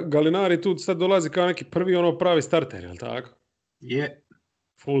ono, Gallinari tu sad dolazi kao neki prvi ono pravi starter, jel tako? Je.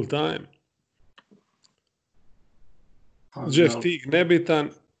 Full time. Jeff Teague nebitan.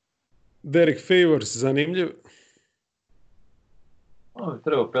 Derek Favors zanimljiv. On bi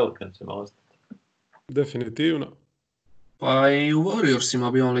trebao Pelicansima ostati. Definitivno. Pa i u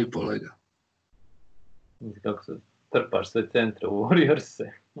Warriorsima bi on lipo lega. Kako se trpaš sve centre u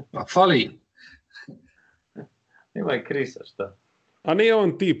Warriorse. Pa fali. Ima i Krisa, šta? A nije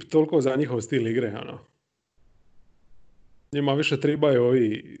on tip toliko za njihov stil igre, ono. Njima više tribaju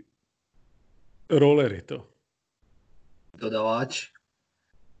ovi roleri to. Dodavači.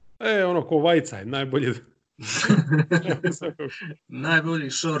 Ono ko Whiteside, najbolji.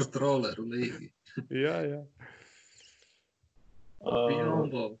 Najbolji short roller u ligi. Ja.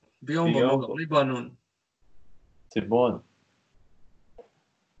 Biombo, Libanon. Cibon.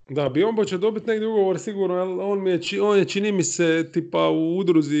 Da, Biombo će dobiti negdje ugovor sigurno, jer on je čini mi se tipa u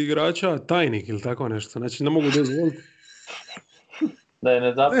udruzi igrača tajnik ili tako nešto. Znači ne mogu dozvoliti. Da je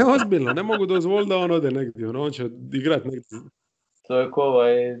nezaposlen. Ne, ozbiljno, ne mogu dozvoliti da on ode negdje. On će igrati negdje. To je ko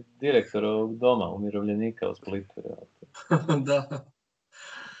ovaj direktor ovog doma umirovljenika u Splitu. Da.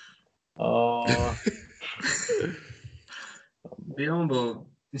 Biombo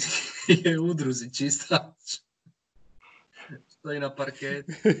je u udruzi čistač. Stoji na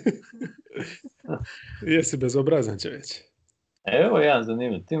parketu. Jesi bezobrazan čovječ. Evo jedan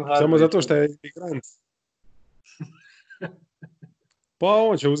zanimljiv. Samo zato što je igrant. Pa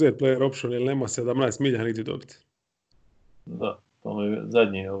on će uzeti player option jer nema 17 milja niti dobiti. Da, to je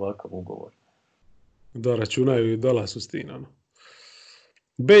zadnji ovakav ugovor. Da, računaju i Dallas u stin, ono.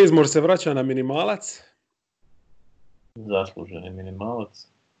 Bazemore se vraća na minimalac. Zasluženi minimalac.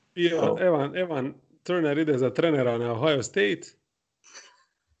 I Evan Turner ide za trenera na Ohio State.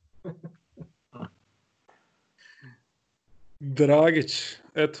 Dragić,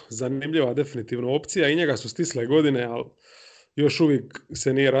 eto, zanimljiva definitivno opcija i njega su stisle godine, ali još uvijek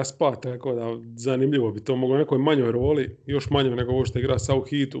se nije raspao, tako da zanimljivo bi to moglo nekoj manjoj roli, još manjoj nego ovo što igra South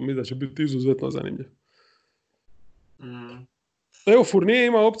Heatu, mislim da će biti izuzetno zanimljivo. Evo, Fournier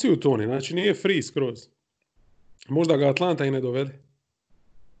ima opciju Toni, znači nije free skroz. Možda ga Atlanta i ne dovede.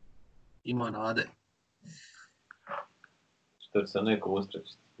 Ima nade. Što će se neko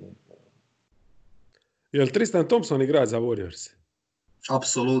ustreći. Je li Tristan Thompson igra za Warriors?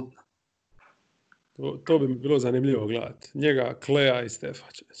 Apsolutno. To bi mi bilo zanimljivo gledati. Njega, Kleja i Stefa.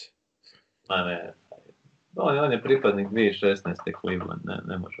 Ma ne. On je pripadnik 2016. Cleveland,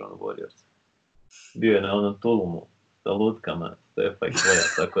 ne može on u Warriors. Bio je na onom Tulumu sa lutkama Stefa i Kleja,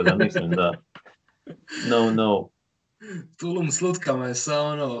 tako da mislim da no. Tulum s lutkama je sa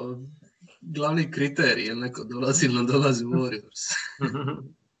glavni kriterij, jel neko dolazi ili ne dolazi u Warriors.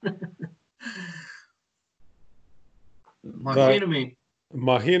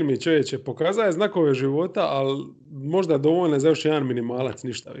 Mahin mi čovječe pokazuje znakove života, ali možda dovoljno za još jedan minimalac,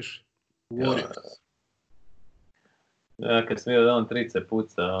 ništa više. Ja kad sam vidio da on trice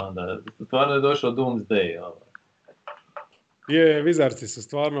puca, onda stvarno je došao Doomsday. Je, Wizardsi su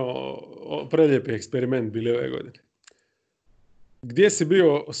stvarno prelijepi eksperiment bili ove godine. Gdje si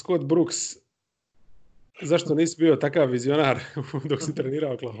bio Scott Brooks? Zašto nisi bio takav vizionar dok si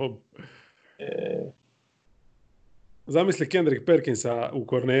trenirao Oklahoma? Zamisli Kendrick Perkinsa u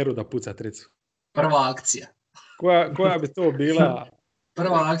korneru da puca tricu. Prva akcija. Koja bi to bila?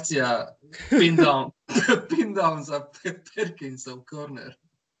 Prva akcija, pin down za Perkinsa u korner.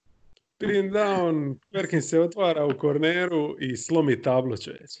 Pin down, Perkins se otvara u korneru i slomi tablo,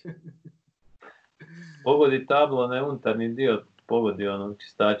 čovječ. Pogodi tablo, ne unutarnji dio, pogodi onog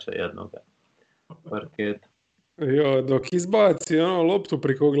čistača jednoga parketa. Jo, dok izbaci loptu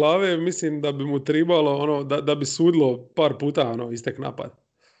preko glave, mislim da bi mu tribalo da bi sudilo par puta istek napad.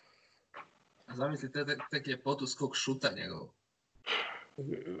 Zamislite, tek je potuskog šuta njegov.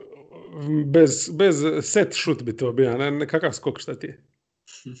 Bez set šut bi to bio, ne kakav skok, šta ti je?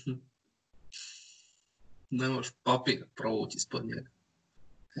 Ne možeš papir provući ispod njega.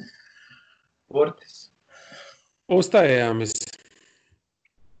 Portis. Ostaje, ja mislim.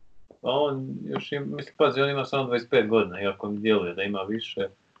 A on još ima, mislim, pazi, on ima samo 25 godina, iako mi djeluje da ima više.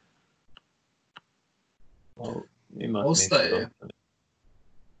 Ima Ostaje.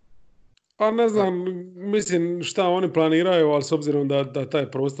 Pa ne znam, mislim šta oni planiraju, ali s obzirom da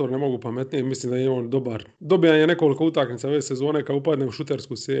taj prostor ne mogu pametnije, mislim da je on dobar. Dobijan je nekoliko utakmica ove sezone kad upadne u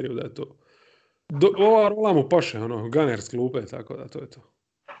šutersku seriju, da je to. Ova rola mu paše, gunner s klupe, tako da to je to.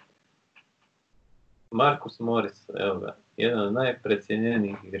 Marcus Morris, evo ga, jedan od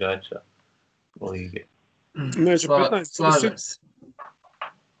najprecijenjenijih igrača lige. Neće 15 se.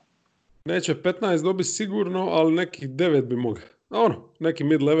 Neće 15 dobiti sigurno, ali nekih 9 bi mogao. Neki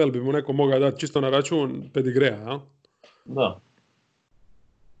mid-level bi mu neko mogao dati čisto na račun pedigreja, ja? Da.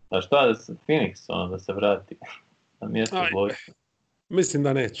 A šta da se Phoenix, da se vrati na mjesto dvojke? Mislim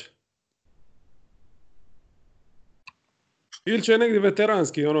da neće. Ili će negdje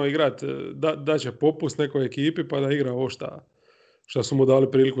veteranski igrat, da će popust nekoj ekipi pa da igra ovo šta su mu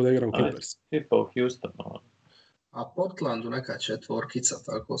dali priliku da igra u Clippers. Tipa u Houstonu. A Portlandu neka četvorkica,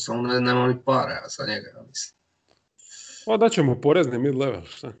 tako, samo nema ni pare za njega, ja mislim. Pa da ćemo porezni mid-level,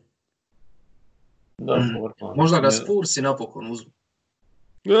 šta? Da, Portland. Možda ga Spursi napokon uzmu.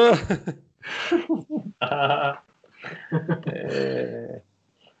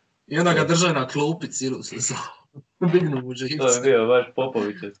 I onda ga drže na klupi cijelu sezonu. Dignu mu živce. To je bio baš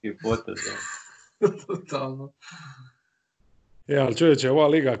Popovićevski potez. Totalno. Ali čovječe, ova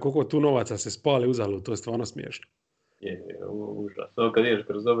liga, koliko tu novaca se spali uzalud, to je stvarno smiješno. Je, užas. Ovo kad ideš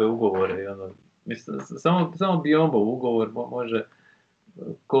kroz ove ugovore, mislim, samo Biombov ugovor može,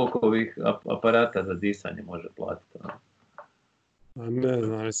 koliko ovih aparata za disanje može platiti. Ne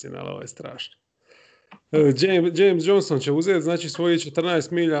znam, mislim, ali ovo je strašno. James Johnson će uzeti, znači svoji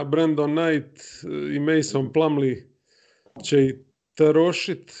 14 milja, Brandon Knight i Mason Plumlee će i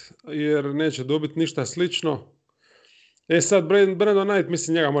trošiti, jer neće dobiti ništa slično. Sad, Brandon Knight,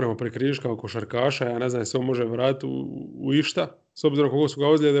 mislim, njega moramo prekrižiti kao košarkaša, ja ne znam se on može vratiti u išta, s obzirom koliko su ga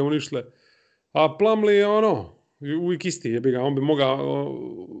ozljede uništile. A Plumlee je uvijek isti, jebi ga, on bi mogao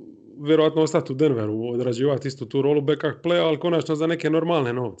vjerojatno ostati u Denveru, odrađivati istu tu rolu backup playa, ali konačno za neke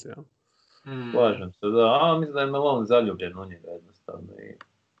normalne novce. Ja. Slažem se, da. Mislim da je Malone zaljubljen u njega jednostavno.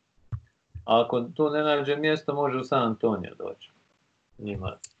 A ako tu ne nađe mjesto, može u San Antonio doći.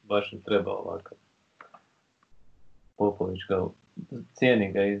 Njima baš im treba ovakav. Popović ga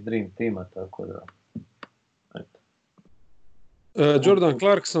cijeni ga iz Dream tima, tako da... Eto. Jordan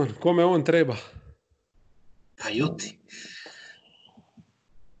Clarkson, kome on treba? Pa Juti.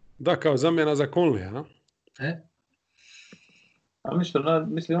 Da, kao zamjena za Conleya, a? A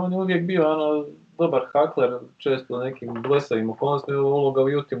mislim, on je uvijek bio dobar hakler, često u nekim blesavim okolnostima, uloga u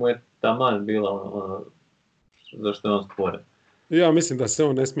Juti mu je taman bila zašto je on stvoren. Ja mislim da se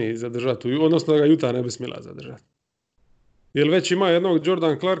on ne smije zadržati, odnosno da ga Juta ne bi smjela zadržati. Jer već ima jednog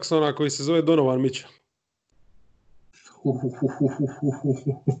Jordan Clarksona koji se zove Donovan Mitchell.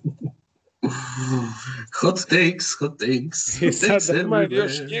 Hot takes. I sad ima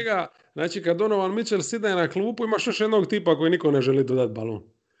još njega, znači kad Donovan Mitchell side na klupu, imaš još jednog tipa koji niko ne želi dodati balon.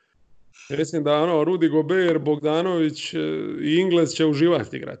 Mislim da Rudy Gobert, Bogdanović i Ingles će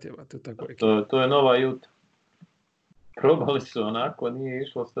uživati igrati. To je nova Juta. Probali su onako, nije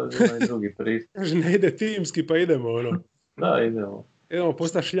išlo, sad ima i drugi pristup. Ne ide timski, pa idemo Da, idemo. Idemo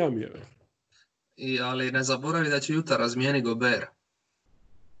posta šljamije. Ali ne zaboravi da će Juta razmijeni Gobera.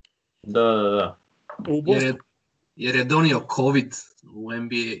 Da. Jer je donio COVID u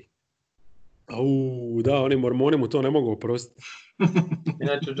NBA. Da, oni mormoni mu to ne mogu oprostiti.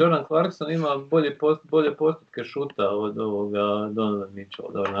 Inače, Jordan Clarkson ima bolje postotke šuta od ovoga Donovan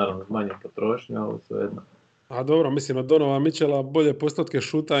Mitchella. Da, naravno, manje potrošnje, ovo svejedno. A dobro, mislim, od Donovan Mitchella bolje postotke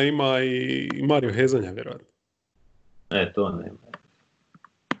šuta ima i Mario Hezonja, vjerojatno. To nema.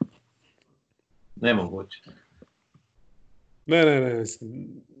 Nemoguće. Ne,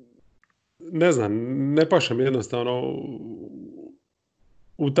 ne znam, ne pašem jednostavno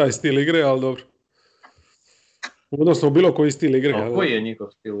u taj stil igre, ali dobro. Odnosno u bilo koji stil igre. A koji je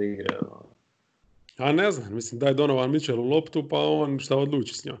njihov stil igre? A ne znam, mislim daj Donovan Mitchell u loptu pa on šta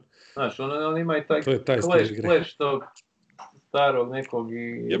odluči s njom. Znaš, on ima i taj clash tog starog nekog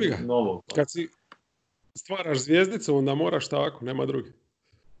i novog. Kad si stvaraš zvijezdicu, onda moraš tako, nema drugi.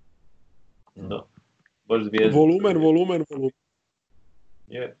 Da, baš zvijezdicu. Volumen.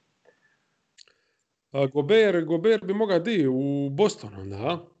 Je. A Gobert bi mogao di u Bostonu,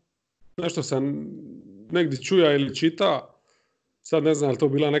 da? Nešto sam negdje čuja ili čita, sad ne znam je li to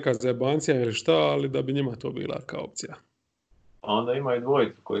bila neka zajebancija ili šta, ali da bi njima to bila kao opcija. A onda ima i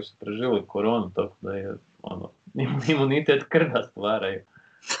dvojicu koji su preživjeli koronu, tako da je ono, imunitet krda stvaraju.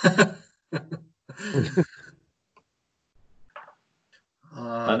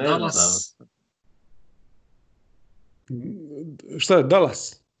 A ne Dallas, znam. Šta je,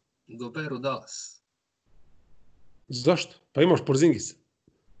 Dallas? Gobert u Dallas. Zašto? Pa imaš Porzingis.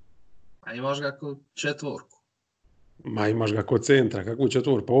 A imaš ga kao četvorku. Ma imaš ga kod centra, kakvu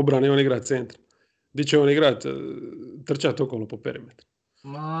četvor, pa obrani on igra centra. Di će on igrat, trčat okolo po perimetru?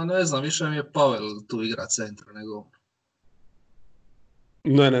 Ma ne znam, više mi je Powell tu igra centra nego on.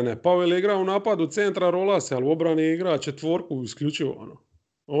 Ne, Pavel je igrao u napadu centra, rola se, ali u obrani igra četvorku isključivo. Ono.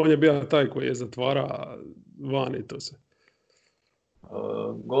 On je bio taj koji je zatvara van i to se.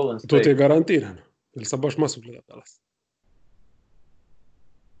 Golden To ti je State. garantirano. Jer sam baš masu gledao danas.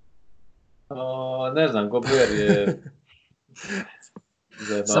 Ne znam, Gobert je...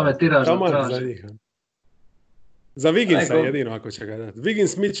 Sam je tiraž da Taman za traži. njih. Za Wigginsa jedino ako će ga dati.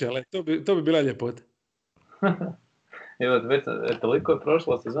 Wiggins Mitchell, to bi bila ljepota. Evo, već toliko je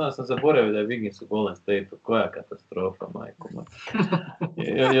prošlo sezona, sam zaboravio da je Wiggins u Golden State-u. Koja katastrofa, majko moja.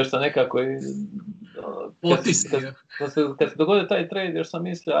 Još sam nekako... Potisnio. Kad se dogodio taj trade, još sam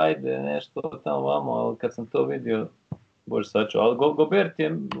mislio, ajde, nešto tamo vamo, ali kad sam to vidio, bože sačuo. Ali Gobert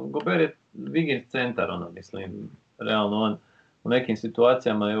je Wiggins centar, ono, mislim, realno on u nekim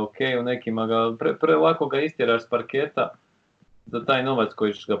situacijama je ok, u nekima ga, prelako ga istjeraš s parketa za taj novac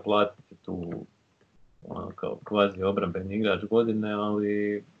koji ćeš ga platiti tu, ono, kao kvazi obrambeni igrač godine,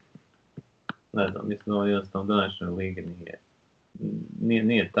 ali ne znam, mislim on jednostavno u današnjoj ligi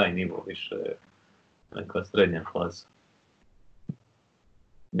nije taj nivo više neka srednja klasa.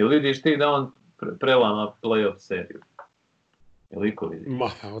 Jel vidiš ti da on prelama play-off seriju? Jel iko vidiš? Ma,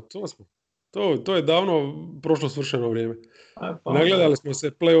 to smo. To je davno prošlo svršeno vrijeme. Pa, nagledali smo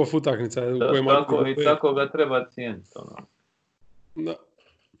se play-off utakmica u kojima... Tako ga treba cijeniti. Ono. Da.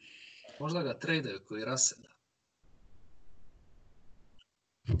 Možda ga tradaju koji Raseda.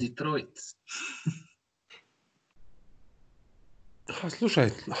 Detroit. Slušaj,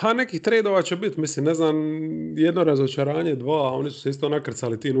 nekih tradova će biti, mislim, ne znam, jedno razočaranje, dva, a oni su se isto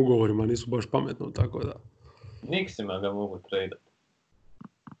nakrcali tim ugovorima, nisu baš pametno, tako da. Nixima ga mogu tradati.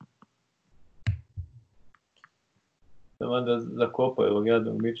 Onda zakopaju ovog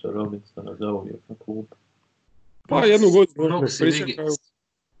jadnog Mitcha Robinsona za uvijek na klubu. Pa jednu godinu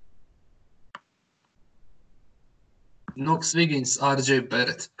Knox, Wiggins, RJ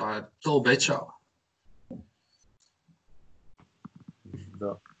Barrett, pa to obećava.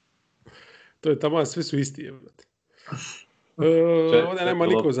 Da. To je tamo, svi su isti. Ovdje nema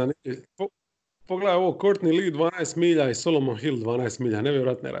niko zanimljiv. Pogledaj ovo, Courtney Lee 12 milja i Solomon Hill 12 milja,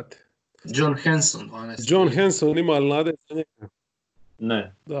 nevjerojatne rate. John Henson 12 John Henson ima li nade za njega?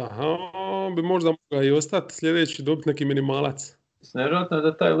 Ne. Da, on bi možda mogao i ostati sljedeći dobiti neki minimalac. Nevjerojatno je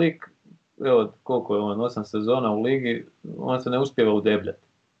da taj lik, evo koliko je on, 8 sezona u ligi, on se ne uspijeva udebljati.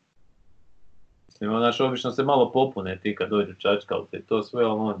 Mislim, znači, obično se malo popune ti kad dođu čačkalci i to sve,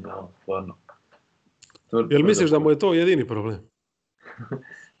 ali on, stvarno. Jel misliš da mu je to jedini problem?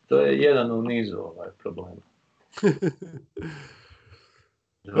 To je jedan u nizu problema.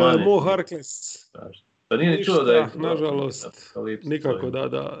 Mo Harkless. Pa nije ni čuo da je... Nažalost, nikako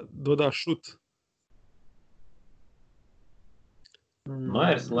da doda šut.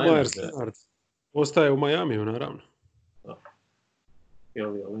 Myers Leonard. Ostaje u Majamiju, naravno.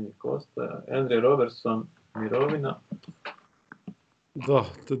 Kelly Olynyk ostaje. Andre Robertson, mirovina. Da,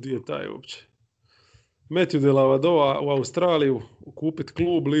 to je taj uopće. Matthew Dellavedova u Australiju, kupit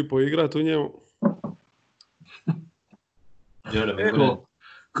klub, lipo igrat u njemu.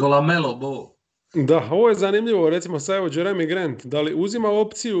 Kolamelo Ball. Da, ovo je zanimljivo, recimo sad evo Jeremy Grant, da li uzima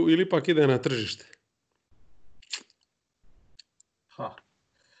opciju ili ipak ide na tržište?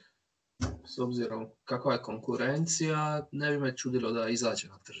 S obzirom kakva je konkurencija, ne bi me čudilo da izađe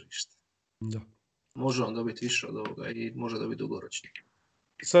na tržište. Da. Može on dobiti više od ovoga i može dobiti dugoročno.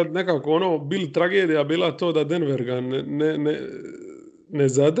 Sad nekako tragedija bila to da Denver ga ne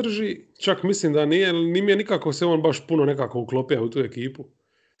zadrži, čak mislim da nije nikako se on baš puno nekako uklopio u tu ekipu.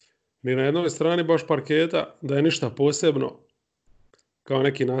 Ni na jednoj strani baš parketa, da je ništa posebno, kao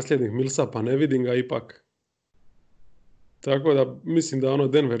neki nasljednik Millsapa, ne vidim ga ipak. Tako da mislim da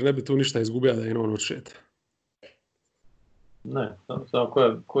Denver ne bi tu ništa izgubio da je on odšeta. Ne, samo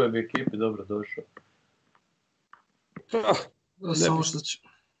koje bi ekipi dobro došao. Samo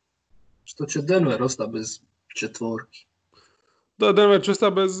što će Denver ostati bez četvorki. Da, Denver će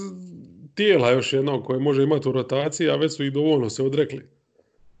ostati bez tijela još jednog koje može imati u rotaciji, a već su i dovoljno se odrekli.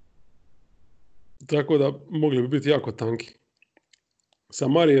 Tako da mogli bi biti jako tanki. Sa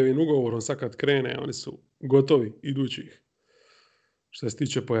Marijevim ugovorom sad kad krene, oni su gotovi idućih. Što se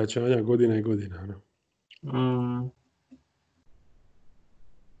tiče pojačanja godina i godina. Ne?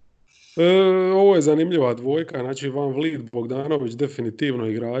 Ovo je zanimljiva dvojka, znači Van Vliet, Bogdanović, definitivno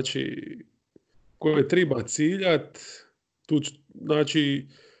igrači koje treba ciljat. Znači,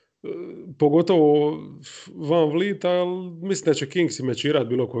 pogotovo Van Vliet, ali mislim da će Kingsi mečirat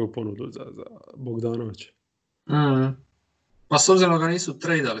bilo koju ponudu za Bogdanovića. Pa s obzirom da ga nisu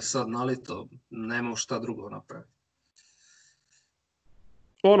tradali sad na lito, nema šta drugo napraviti.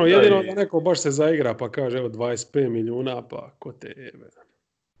 Jedino da neko baš se zaigra pa kaže evo 25 milijuna pa ko te jebe.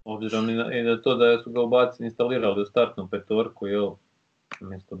 Obzirom i na to da su ga instalirali u startnu petorku,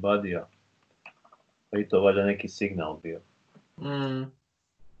 umjesto Badija. Pa i to valjda neki signal bio.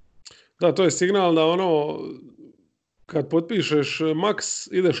 Da, to je signal da kad potpišeš Max,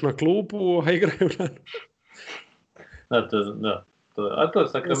 ideš na klupu, a igraju na... A to je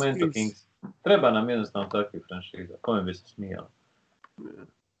Sacramento Kings. Treba nam jednostavno takvih franšiza. Kome bi se smijao?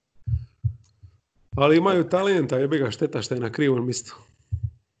 Ali imaju talenta, jebi ga, šteta što je na krivom mjestu.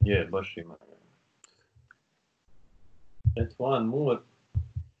 Je, baš ima. That's one more.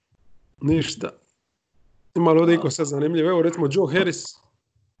 Ništa. Ima li ovdje iko sad zanimljiv? Evo recimo Joe Harris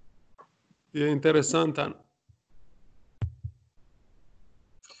je interesantan.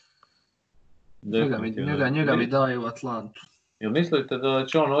 Njega mi daju u Atlantu. Jel mislite da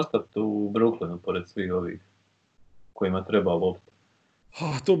će on ostati u Brooklynu pored svih ovih kojima treba lopta?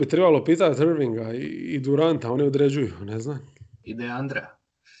 To bi trebalo pitati Irvinga i Duranta, oni određuju, ne znam. I Deandra.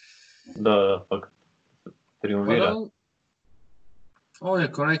 Da, pa triumvira. On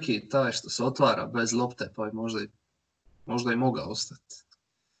je ko neki taj što se otvara bez lopte, pa je možda i mogao ostati.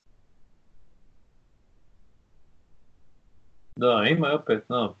 Da, imaju opet,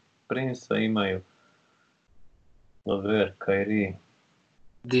 Prince-a, imaju Lover, Kyrie.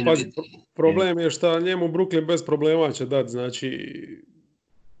 Pazi, problem je što njemu Brooklyn bez problema će dati, znači,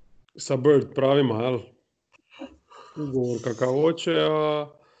 sa Bird pravima, jel? Ugovor kakav hoće, a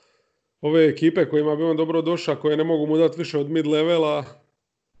ove ekipe kojima bi on dobro došao, koje ne mogu mu dati više od mid-levela,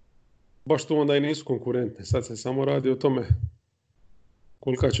 baš tu onda i nisu konkurentne. Sad se samo radi o tome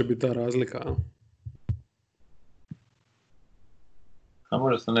kolika će biti ta razlika. Jel? A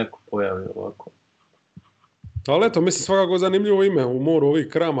može se neko pojavi ovako. Ali eto, mislim svakako zanimljivo ime u moru ovih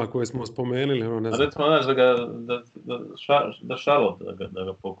krama koje smo spomenuli. Ne znam. A recimo, znaš da Charlotte da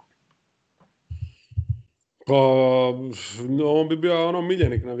ga pokupi. Pa, on bi bio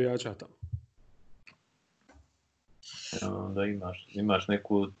miljenik navijača tamo. Da imaš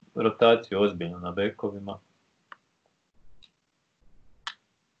neku rotaciju ozbiljno na bekovima.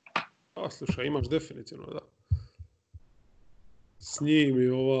 A, slušaj, imaš definitivno, da. S njim i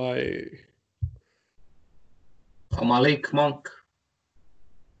A Malik Monk.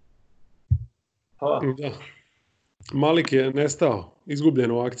 Da. Malik je nestao,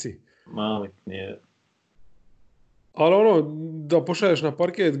 izgubljen u akciji. Malik nije... Ali da pošalješ na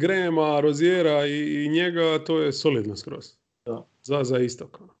parket Grahama, Roziera i njega, to je solidno skroz. Da. Za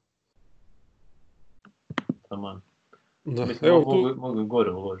istok. Taman. Da. Mislim, mogu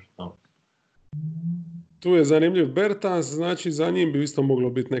gore uložiti. Tu je zanimljiv Bertans, znači za njim bi isto moglo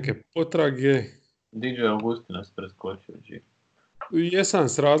biti neke potrage. DJ Augustina se preskočio. Jesam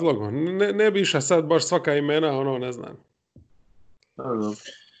s razlogom. Ne bi išao sad baš svaka imena, ne znam.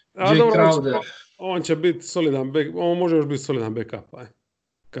 Crowder. On će biti solidan back, on može još biti solidan backup,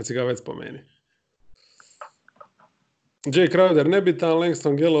 kad si ga već spomeni. Jay Crowder nebitan,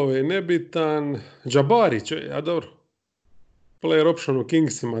 Langston Galloway nebitan, Jabari a dobro. Player option u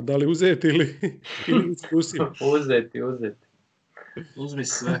Kingsima, da li uzeti ili usima? Uzeti. Uzmi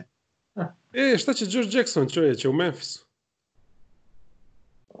sve. Šta će Josh Jackson čovječe u Memphisu?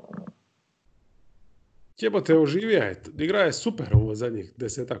 Jebote, oživija je. Igra je super ovo zadnjih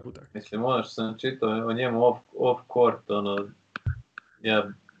 10 utakmica. Mislim, ono što sam čitao o njemu off-court, ja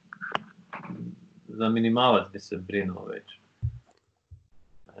za minimalac bi se brinuo već.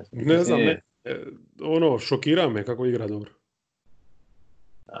 Ne znam, šokira me kako igra dobro.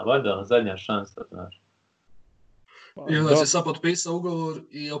 A valjda, zadnja šansa, znaš. I onda se sad potpisao ugovor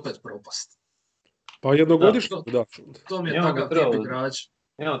i opet propast. Pa jednogodišnji da. To mi je takav tip igrač.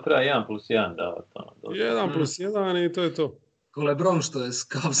 Njemu treba 1+1 davati. 1+1 i to je to. Ko LeBron što je s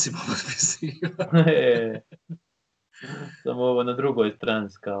Cavsima potpisio. Samo ovo na drugoj strani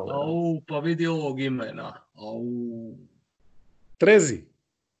skale. Pa vidi ovog imena. Trezi.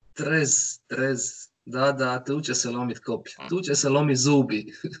 Trez. Da, tu će se lomit koplja. Tu će se lomit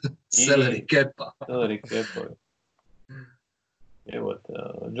zubi. Celery kepa. Celery kepa. Evo te,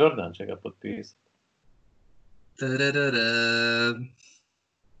 Jordan će ga potpisati.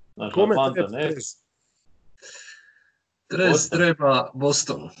 Kome Trez treba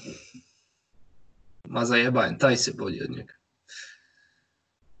Bostonu. Ma zajebajem, taj se bolji od njega.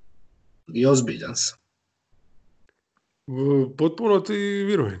 I ozbiljan sam. Potpuno ti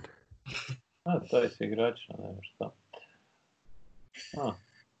vjerujem. Taj si igrač, nema šta.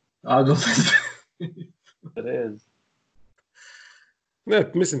 Adolf. Trez.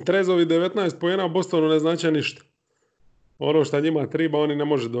 Ne, mislim, Trezovi 19 poena u Bostonu ne znači ništa. Ono što njima treba, oni ne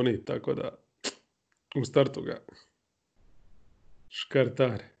može donijeti, tako da u startu ga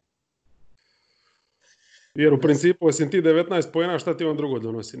škartare. Jer u principu, osim ti 19 poena, šta ti on drugo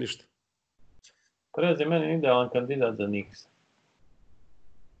donosi? Ništa. Trez je meni idealan kandidat za Knicks.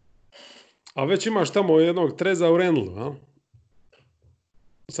 A već imaš tamo jednog Treza u Randlu, a?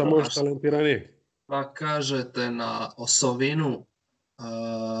 Samo još talentiranijeg. Pa kažete na osovinu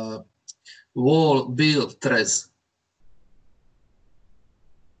Wall, Bill, Trez.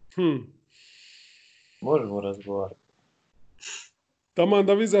 Možemo razgovarati. Taman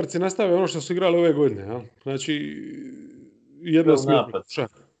da Wizardsi nastave ono što su igrali ove godine, a? Znači, jedno smjerno.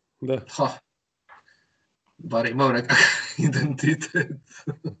 Da. Ha. Bar imao nekakav identitet.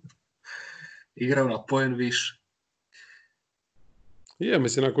 Igrao na poen više. Je,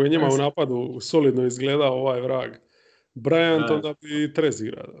 mislim, ako je njima u napadu solidno izgledao ovaj vrag Bryant, onda bi Trez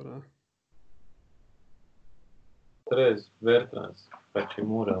igrao. Da? Trez, Bertans,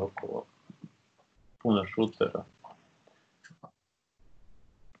 Hachimura okolo. Puno šutera.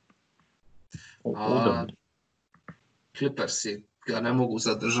 Clippersi ga ne mogu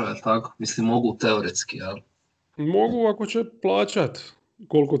zadržati, tako? Mislim, mogu teoretski, ali... Mogu ako će plaćat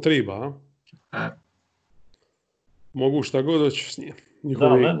koliko treba, a? Mogu šta god doći s njim.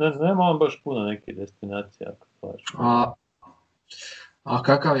 Nema baš puno nekih destinacija. Ako a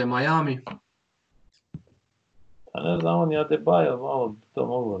kakav je Miami? Pa ne znam, on je Adebayo, malo to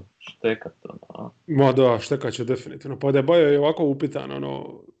moglo štekat. Ma da, štekat će definitivno. Pa Adebayo je ovako upitan,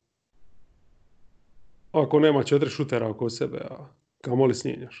 ako nema 4 šutera oko sebe, a kamoli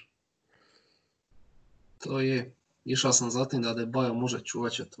snjenjaš. To je. Išao sam zatim da Adebayo može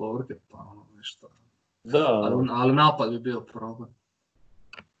čuvat četvorke, pa nešto. Da. Ali napad bi bio problem.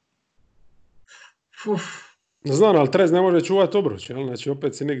 Znam, ali Trez ne može čuvati obruč, jel? Znači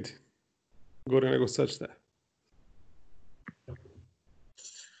opet si nigdje. Gore nego sad šta je.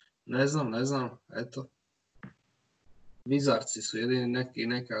 Ne znam, eto. Wizardsi su jedini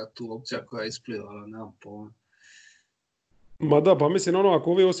neka tu opcija koja je isplivala, nemam pojma. Ma da, pa mislim,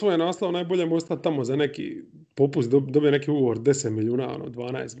 ako ovi osvoje naslov, najbolje mu ostati tamo za neki popust, dobije neki ugovor 10 milijuna,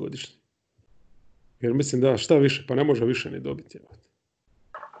 12 godišnji. Jer mislim da šta više, pa ne može više ni dobiti.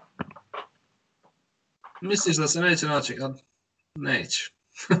 Misliš da se neće naći? Neće.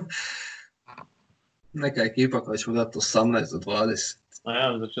 Neka ekipa koja će mu dati 18 do 20. A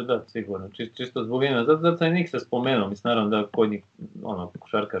ja da će dati sigurno, čisto zbog ima. Zato je Knicks se spomenuo, mislim naravno da kod njih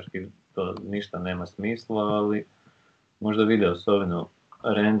košarkaški to ništa nema smisla, ali možda video osobno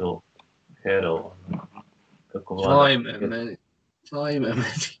Randall, Harrell, kako vlada. Ajme meni.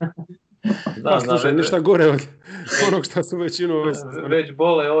 Da, slušaj, ništa gore od onog što su većinu već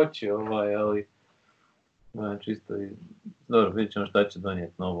bole oči, ali čisto i dobro, vidjet ćemo šta će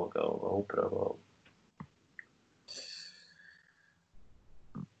donijeti novoga upravo.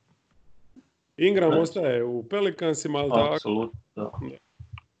 Ingram ostaje u Pelicansima, ali tako? Apsolutno, da.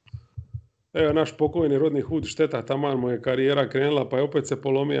 Evo, naš pokojni Rodney Hood, šteta, taman mu je karijera krenula, pa je opet se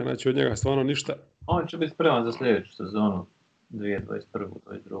polomio, znači od njega stvarno ništa. On će biti spreman za sljedeću sezonu,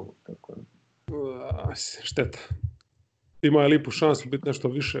 2021-2022, tako da. Šteta. Ima je lipu šansu biti nešto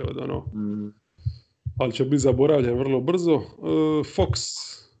više od ali će biti zaboravljen vrlo brzo. Fox,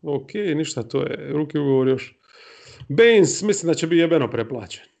 ok, ništa, to je ruki ugovor još. Baines, mislim da će biti jebeno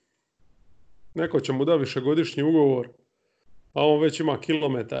preplaćen. Neko će mu da višegodišnji ugovor, a on već ima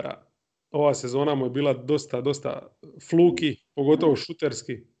kilometara. Ova sezona mu je bila dosta fluki, pogotovo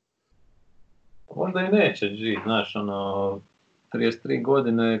šuterski. Možda i neće, znaš, 33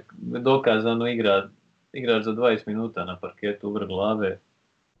 godine dokazano igrač za 20 minuta na parketu u vrh glave,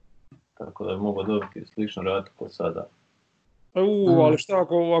 tako da je mogao dobiti sličnu ratu kao sada. Ali šta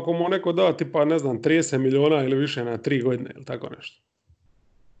ako mu neko da tipa, ne znam, 30 milijuna ili više na 3 godine ili tako nešto?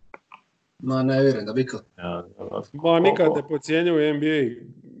 Ma ne vjerujem da bi kod. Ma nikad ne pocijenjuje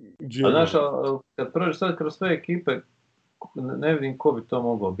NBA. A znaš, kad prođeš sad kroz sve ekipe, ne vidim ko bi to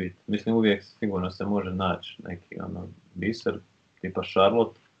mogao biti. Mislim, uvijek sigurno se može naći neki biser, tipa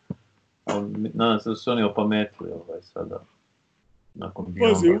Charlotte, ali nadam se da su oni opametili sada.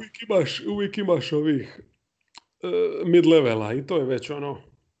 Pazi, uvijek imaš ovih mid-levela i to je već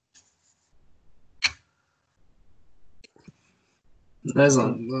Ne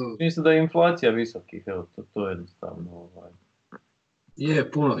znam. Mislim da je inflacija visokih, to je jednostavno.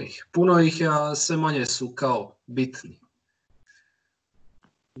 Je, puno ih. Puno ih, a sve manje su kao bitni.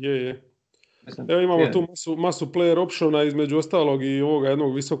 Je. Mislim, Evo imamo tu masu player optiona između ostalog i ovoga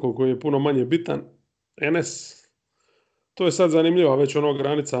jednog visokog koji je puno manje bitan. NS. To je sad zanimljiva već ono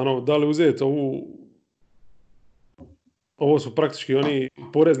granica, ono, da li uzeti ovo su praktički oni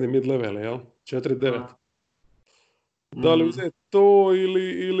porezni mid-levele, jel? 4-9. Da li uzeti to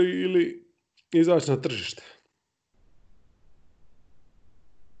ili izaći na tržište?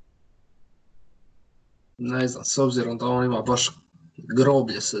 Ne znam, s obzirom da on ima baš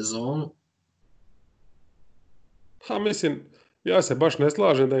groblje sezonu. Ha, mislim, ja se baš ne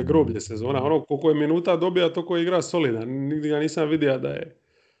slažem da je groblje sezona. Ono, koliko je minuta dobija, toliko je igra solidan. Nigdje ga nisam vidio da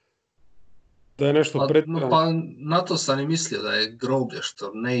je nešto pretjerano. Pa na to sam i mislio da je groblje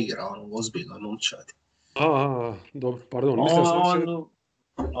što ne igra ono ozbiljno momčadi. Dobro, pardon. Mislio sam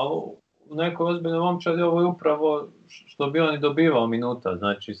u nekoj ozbiljnoj momčadi ovo je upravo što bi on i dobivao minuta,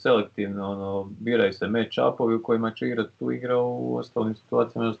 znači selektivno biraju se match-upovi u kojima će igrati tu igra, u ostalim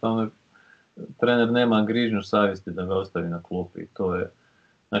situacijama jednostavno trener nema grižnju savjesti da ga ostavi na klupi. To je,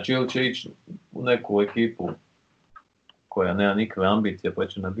 znači ili će ići u neku ekipu koja nema nikakve ambicije pa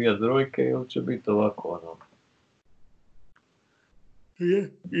će nabijati brojke ili će biti ovako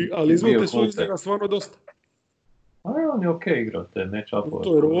ali izvolite su iz njega stvarno dosta. Ali on je okej igrao te match-upove. U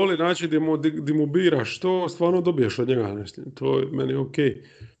toj roli, znači di mu biraš to, stvarno dobiješ od njega nešto. To je meni okej.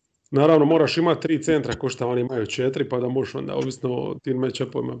 Naravno, moraš imati 3 centra, ko šta oni imaju 4, pa da možeš onda ovisno o tim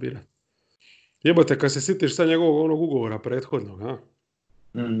match-upovima birati. Jebote, kad se sitiš sa njegovog onog ugovora prethodnog, a?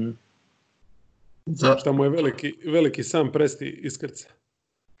 Mm-hmm. Šta mu je veliki sam Presti iskrca.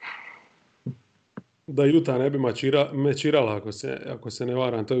 Da Juta ne bi mečirala ako se ne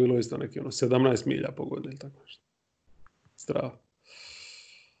varam, to je bilo isto neki 17 milja po godini ili tako nešto. Strava.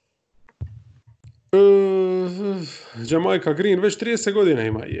 Jamaica Green već 30 godina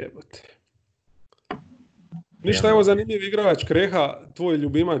ima, jebote. Ništa, evo zanimljiv igrač Kreha, tvoj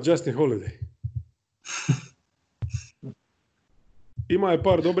ljubimac Justin Holiday. Ima je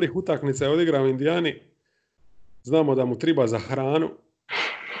par dobrih utakmica, je odigrao u Indijani. Znamo da mu triba za hranu.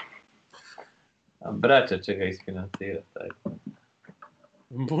 A braća će ga isfinancirati.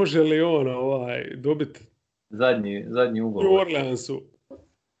 Može li on dobiti zadnji ugovor? U Orleansu,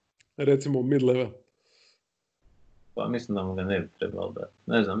 recimo mid-level. Pa mislim da mu ga ne bi trebalo dati.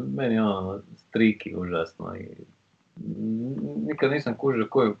 Ne znam, meni je striki užasno i nikad nisam kužio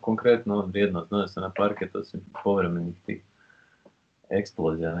koju konkretno on vrijednost donese na parket, osim povremenih tih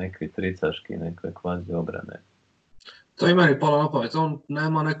eksplozija, neke tricaški, neke kvazi obrane. To je meni palo na pamet, on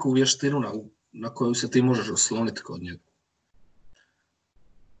nema neku vještinu na koju se ti možeš osloniti kod njega.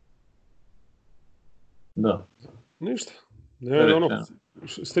 Da. Ništa.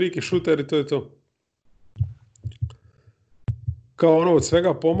 Striki šuteri, to je to. Kao od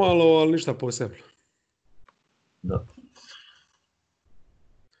svega pomalo, ali ništa posebno. Da.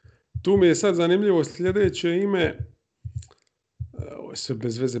 Tu mi je sad zanimljivo sljedeće ime. Ovo je sve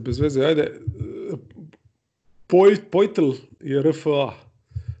bez veze. Ajde. Poitl je RFA.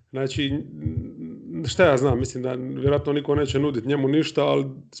 Znači, šta ja znam, mislim da vjerojatno niko neće nuditi njemu ništa, ali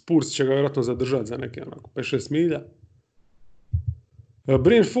Spurs će ga vjerojatno zadržati za neke 5-6 milja.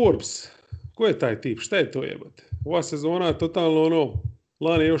 Bryn Forbes. Ko je taj tip? Šta je to jebote? Ova sezona je totalno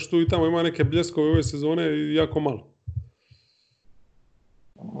lani još tu i tamo ima neke bljeskove ove sezone jako malo.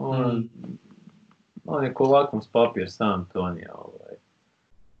 On je ko vakum s papir San Antonija.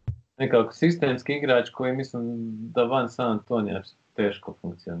 Nekako sistemski igrač koji mislim da van San Antonija teško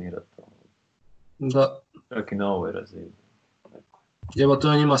funkcionira to. Da. Čak i na ovoj razini. Evo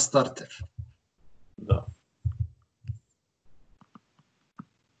to je njima starter. Da.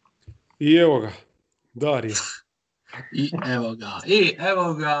 I evo ga, Dario. I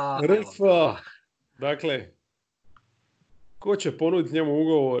evo ga. Refa. Dakle, ko će ponuditi njemu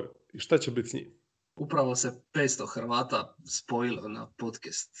ugovor i šta će biti s njim? Upravo se 500 Hrvata spojilo na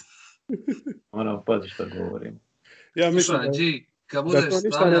podcast. Moram paziti što govorim. Ja mislim kad budeš da to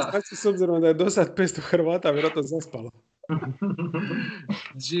ništa ne znači s obzirom da je do sad 500 Hrvata vjerojatno zaspalo.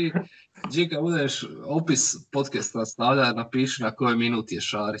 Kad budeš opis podcasta stavlja, napiši na kojoj minuti je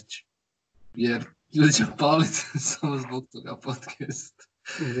Šarić. Jer ljudi će paliti samo zbog toga podcast.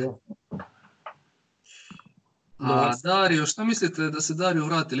 A Dario, što mislite da se Dario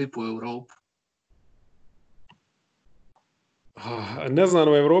vrati lipo u Europu? Ne znam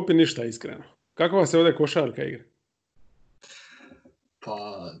o Europi ništa iskreno. Kakva se ovdje košarka igra?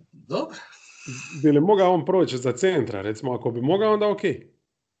 Pa, dobro. Bi li mogao on proći za centra, recimo, ako bi mogao, onda ok.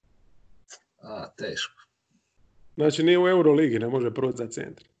 Teško. Znači, nije u Euroligi, ne može proći za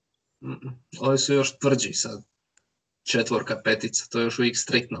centra. Ovi su još tvrđi sad. 4, 5, to je još uvijek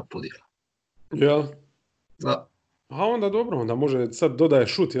striktna podjela. Jel? Da. A onda dobro, onda može sad dodaje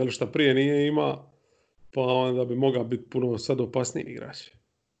šut, jel šta prije nije ima, pa onda bi mogao biti puno sad opasniji igrač.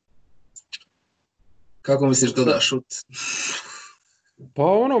 Kako misliš doda šut? Pa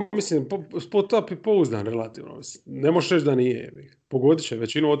ono, mislim, spot up je pouzdan relativno. Ne možeš reći da nije. Pogodit će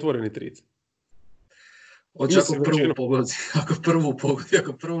većinu otvoreni trica. Hoće ako prvu pogodi,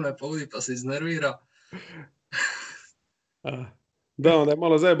 ako prvu ne pogodi pa se iznervira. Da, onda je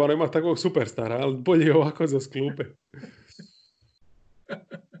malo zajebano ima takvog superstara, ali bolje je ovako za sklupe.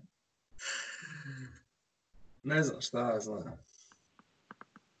 Ne znam šta ja znam.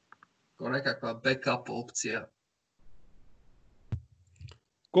 Kao nekakva backup opcija.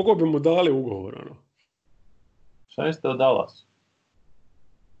 Koliko bi mu dali ugovor, ono? Šta niste o Dallasu?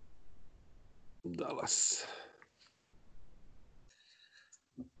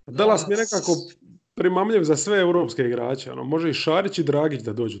 Dallas mi je nekako primamljiv za sve europske igrače. Ono, može i Šarić i Dragić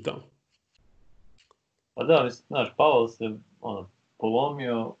da dođu tamo. Pa da, znaš, Pavel se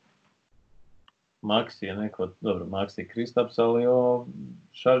polomio, Maxi je neko, dobro, Maxi i Kristaps, ali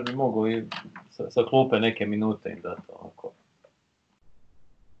Šarić bi mogao i sa klupe neke minute im dati onako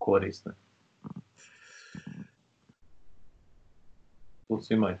korisne. Tu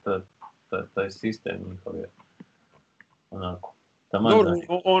imaju taj sistem njihov je onako. Dobro,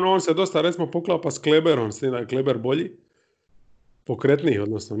 on se dosta recimo poklapa s Kleberom, s tim da je Kleber bolji, pokretniji,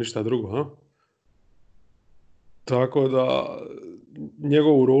 odnosno ništa drugo, ha? Tako da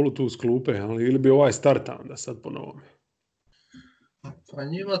njegovu rolu tu s klupe, ali ili bi ovaj starta onda sad po novome. Pa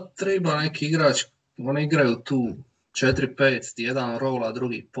njima treba neki igrač, oni igraju tu 4-5, jedan rola,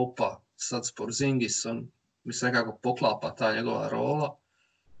 drugi popa, sad s Porzingisom, mi se nekako poklapa ta njegova rola.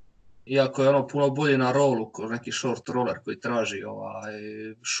 Iako je ono puno bolje na rolu, ko neki short roller koji traži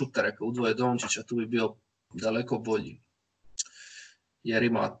šutere kao udvoje Dončića, tu bi bio daleko bolji. Jer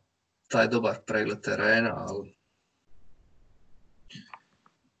ima taj dobar pregled terena, ali...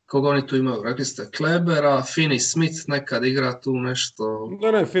 Koga oni tu imaju? Rekli ste Klebera, Finney Smith nekad igra tu nešto...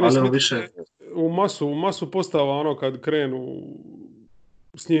 Ne, Finney Smith više... u masu postava ono kad krenu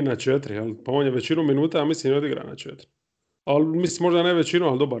s njih na 4, jel? Pa on je većinu minuta, ja mislim, odigra na 4. Ali mislim, možda ne većinu,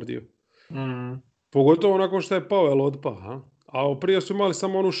 ali dobar dio. Pogotovo nakon što je Pavel otpa. Ha? A prije su imali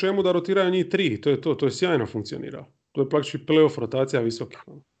samo onu šemu da rotiraju njih 3. To je to. To je sjajno funkcioniralo. To je praktički playoff rotacija visokih.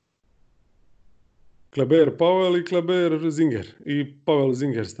 Kleber Pavel i Kleber Zinger. I Pavel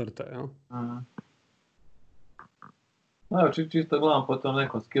Zinger starta. Ja? Čisto gledam po tom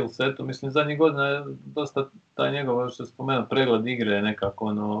nekom skill setu. Mislim, zadnjih godina je dosta taj njegov, što se spomenuo, pregled igre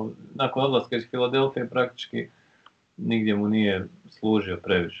nekako. Nakon odlaska iz Filadelfije praktički nigdje mu nije služio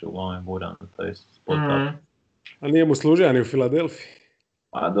previše, uglavnom je buran taj spot up. A nije mu služio ni u Filadelfiji.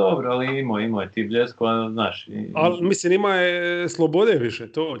 A dobro, ali imao je ti bljesko, znaš. Ali mislim, ima je slobode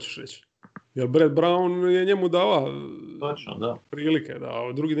više, to hoćeš reći. Jer Brett Brown je njemu dava točno, da. Prilike, da,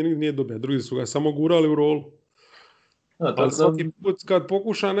 a drugi nigdje nije dobio, drugi su ga samo gurali u rolu. Da, ali svaki put kad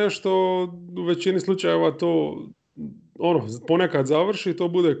pokuša nešto, u većini slučajeva to ponekad završi, to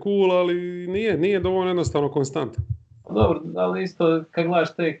bude cool, ali nije dovoljno jednostavno konstantno. Dobro, ali isto kad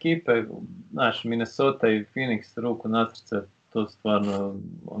gledaš te ekipe, znaš, Minnesota i Phoenix ruku na srce, to stvarno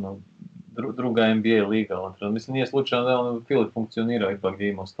druga NBA liga. Mislim, nije slučajno da je Philip funkcionirao ipak gdje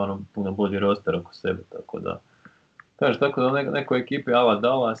imao stvarno puno bolji roster oko sebe, tako da nekoj ekipi ala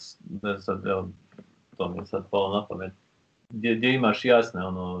Dallas, to mi je sad palo na pamet, gdje imaš jasne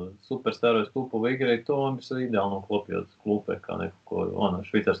super stare stupove igre i to on bi se idealno uklopio od klupe kao neko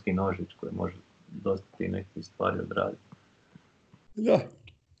švicarski nožić koji može dosta ti nekih stvari odraditi. Da.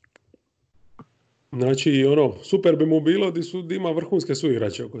 Znači, super bi mu bilo di ima vrhunske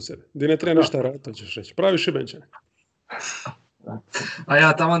suigrače oko sebe. Di ne treba ništa raditi, to ćeš reći. Pravi Šibenčan. A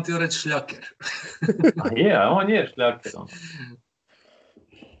ja tamo ti reći šljaker. On je šljaker.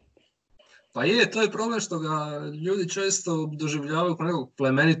 Pa to je problem što ga ljudi često doživljavaju kao nekog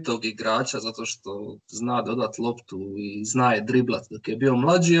plemenitog igrača zato što zna dodat loptu i zna je driblat dok je bio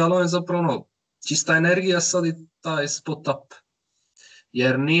mlađi, ali on je zapravo čista energija sad i taj spot up.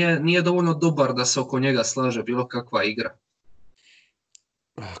 Jer nije dovoljno dobar da se oko njega slaže bilo kakva igra.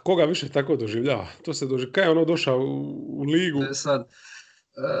 Koga više tako doživljava? To se kaj je došao u ligu? Sad,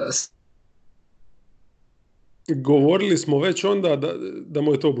 govorili smo već onda da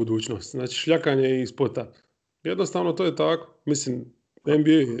mu je to budućnost. Znači šljakanje i spot up. Jednostavno to je tako. Mislim,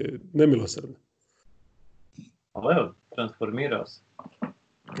 NBA je nemilosrdno. Ali evo, transformirao se.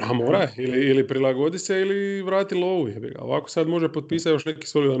 A mora, ili prilagodi se ili vrati lovu. Ovako sad može potpisati još neki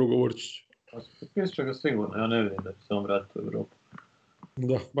solidan ugovorčić. Potpisat će ga sigurno, ja ne vidim da će se on vratiti u Europu.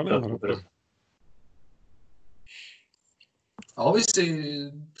 Da, ba nema. A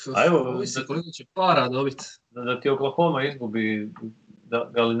A evo, ovisi koliko će para dobiti. Da ti Oklahoma izgubi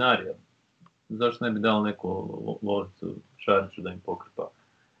Galinarija. Zašto ne bi dao neku lovcu Šariću da im pokrpa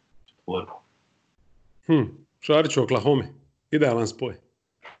četvorku? Šarić u Oklahomi. Idealan spoj.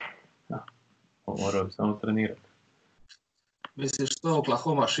 Da. Morao bi samo trenirati. Misliš što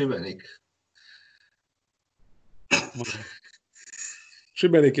Oklahoma Šibenik?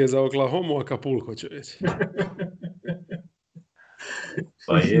 Šibenik je za Oklahomu, a Acapulco će reći.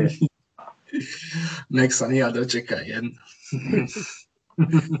 Pa je. Nek sam i ja dočekaj jedno.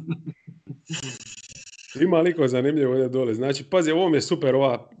 Ima liko zanimljivo ovdje dole. Znači, pazi, ovo mi je super,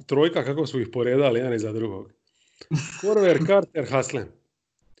 ova trojka, kako su ih poredali jedan iza drugog. Korver, Carter, Haslem.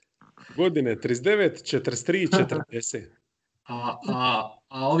 Godine 39, 43, 40.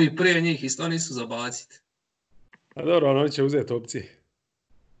 A ovi prije njih isto nisu zabaciti. A dobro, oni će uzeti opcije.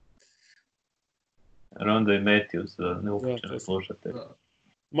 Rondo i Matthews, neupućeno slušate.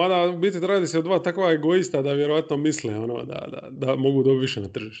 Mada, u biti radi se o dva takva egoista da vjerojatno misle da mogu dobiti više na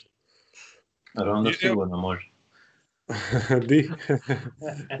tržištu. Rondo sigurno može. Di?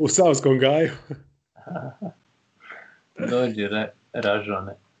 U Savskom gaju. Dođi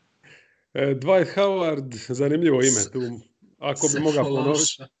ražone. Dwight Howard, zanimljivo ime tu. Ako bi mogao ponoviti.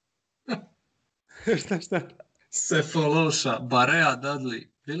 Šta? Sefološa, Barea, Dudley,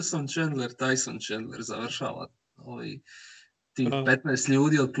 Wilson Chandler, Tyson Chandler završava tih 15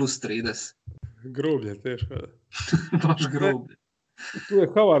 ljudi od plus 30. Groblje, teško. Baš groblje. Tu je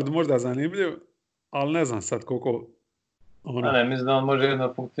Howard možda zanimljiv, ali ne znam sad koliko... mislim da on može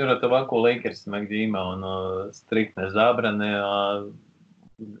jedno funkcionirati ovako u Lakersima gdje ima striktne zabrane, a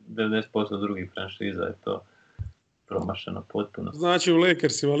 90% drugih franšiza je to promašeno potpuno. Znači u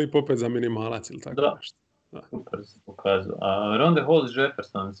Lakersima ali opet za minimalac ili tako nešto. Da, super se pokazao. A Ronde Hollis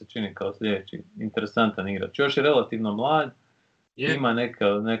Jefferson mi se čini kao sljedeći interesantan igrač. Još je relativno mlad, ima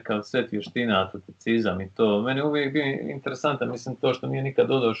neka set vještina, atleticizam i to. Meni uvijek bio interesantan, mislim to što nije nikad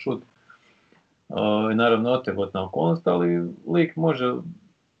dodao šut. Naravno otegotna okolnost, ali lik može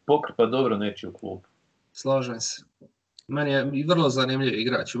pokrpati dobro nečiju klubu. Slažem se. Meni je i vrlo zanimljiv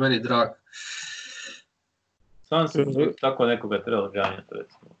igrač, meni je drag. Sam sam tako nekoga trebalo ganjati,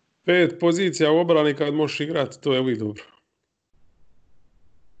 recimo. 5 pozicija u obrani kad možeš igrati, to je uvijek dobro.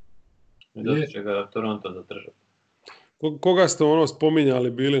 I zato će ga Toronto zadržati. Koga ste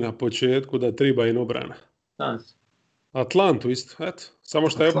spominjali bili na početku da treba im obrana? Suns. Atlantu isto, eto. Samo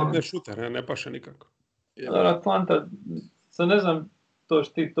što je ne šuter, ne paše nikako. Atlanta, sad ne znam to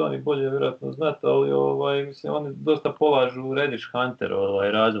što ti to ni bolje vjerojatno znate, ali mislim, oni dosta polažu Reddish Hunter,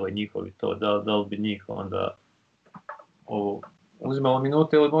 razvoj njihov i to, da li bi njih onda uzimalo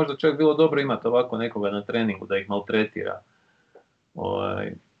minute ili možda čak bilo dobro imati ovako nekoga na treningu da ih maltretira.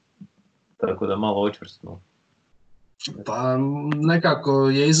 Tako da malo očvrsnu. Pa nekako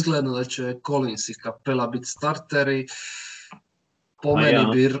je izgledno da će Collins i Capela biti starteri. Po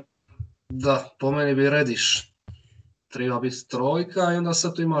meni bi Reddish treba biti trojka i onda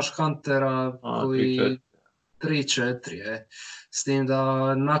sad tu imaš Huntera koji 3-4. S tim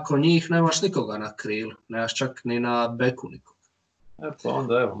da nakon njih nemaš nikoga na krilu, nemaš čak ni na beku nikoga. Pa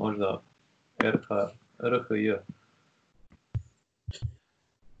onda evo možda RHJ.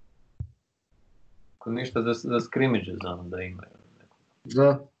 Ako ništa za scrimmages znam da imaju.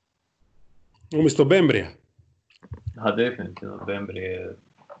 Da. Umjesto Bembrija. A definitivno Bembry je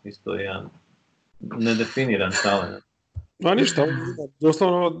isto jedan nedefiniran talent. A ništa,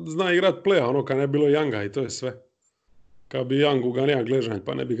 doslovno zna igrat playa, kad ne bilo Younga i to je sve. Kad bi Young uganija gležanj,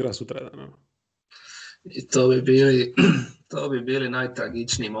 pa ne bi igra sutradan. I to bi bili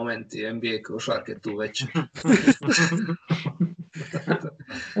najtragičniji momenti NBA košarke tu večer.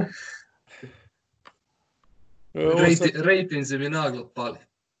 Ratingzi bi naglo pali.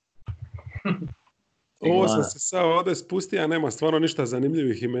 Ovo sam se sad ovdje spustio, a nema stvarno ništa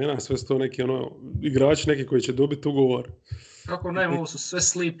zanimljivih imena, sve su to neki igrači neki koji će dobiti ugovor. Kako nema, ovo su sve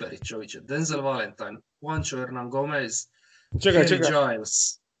sliperi, čovječe. Denzel Valentine, Juancho Hernan Gomez, Čekaj.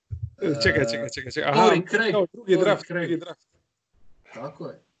 Giles. Čekaj. Aha, Torrey Craig. Drugi draft. Tako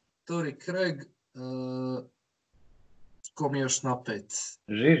je. Torrey Craig, kom je još na 5?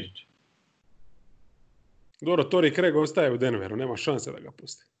 Žižić. Dobro, Torrey Craig ostaje u Denveru, nema šanse da ga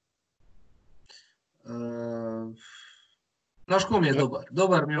pusti. Znaš kom je dobar?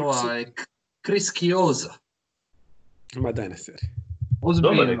 Dobar mi je Chris Chioza. Ma daj ne seri.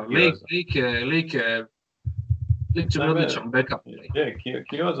 Ozbiljno, lik će mi odličan backup play.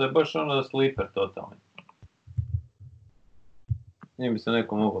 Chioza je baš sleeper totalni. Nije bi se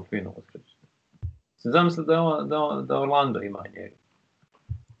neko mogao fino osreći. Zamisli da Orlando ima njega.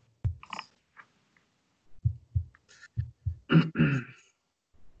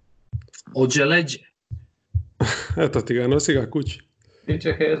 Ođeleđe. Eto ti ga, nosi ga kući.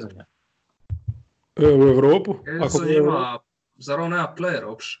 Tiče Hezonja. U Europu? Ezon ima, zar on nema player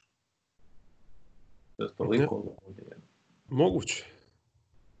option? To je toliko ovdje. Moguće.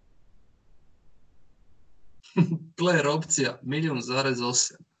 Player opcija,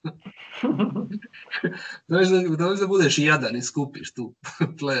 1,8 milijuna. Da budeš jadan i skupiš tu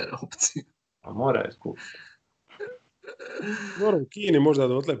player opciju. A mora je skupiti. Mora u Kini možda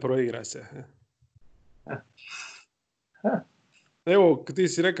dotle proigra se. Evo, ti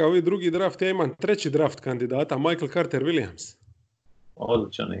si rekao, ovi drugi draft, ja imam treći draft kandidata, Michael Carter Williams.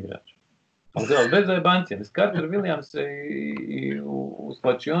 Odličan igrač. Ali bez zajebancije, Carter Williams i u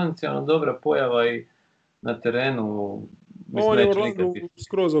slačionici je dobra pojava i na terenu. On je Orlando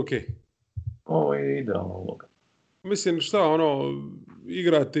skroz ok. Ovo je idealna uloga. Mislim, šta,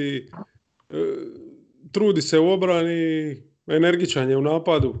 igrati, trudi se u obrani, energičan je u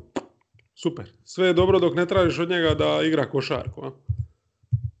napadu. Super. Sve je dobro dok ne tražiš od njega da igra košarku.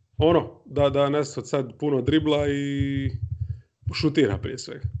 Da nešto sad puno dribla i šutira prije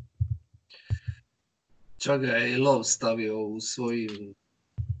svega. Čak ga je i Love stavio u svoj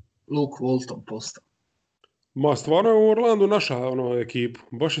Luke Walton postav. Ma stvarno je u Orlandu naša ekipu.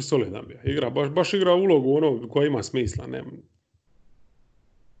 Baš je solidan bio. Igra, baš igra ulogu koja ima smisla.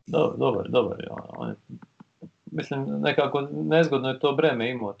 Dobar je. Mislim, nekako nezgodno je to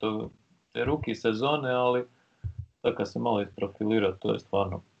breme imao te ruki sezone, ali da kad se malo isprofilira, to je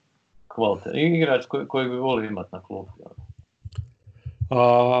stvarno kvalitetan igrač koji bi volio imati na klubu.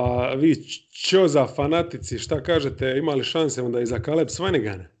 A vi Čoza fanatici, šta kažete, imali šanse onda i za Caleb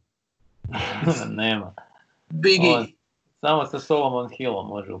Svenigana? Nema. Biggie. Samo sa Solomon Hillom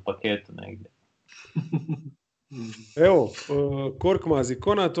može u paketu negdje. Evo, Korkmaz i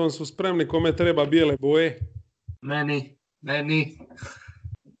Konaton su spremni kome treba bijele boje. Meni.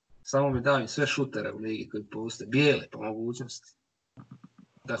 Samo mi daj sve šutere u ligi koji postoje. Bijele po mogućnosti.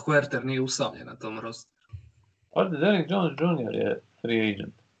 Da Huerter nije usamljen na tom rosteru. Ovdje Derrick Jones Jr. je free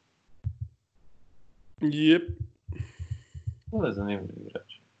agent. Jep. To je zanimljiv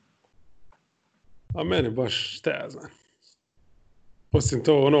igrač. A meni baš, šta ja znam. Osim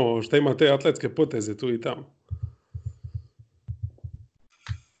to što ima te atletske poteze tu i tamo.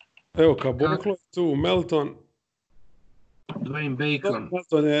 Evo, Kaboklo tu, Melton. Dwayne Bacon.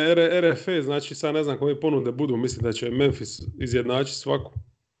 Melton je RFA, znači sad ne znam koje ponude budu. Mislim da će Memphis izjednačiti svaku.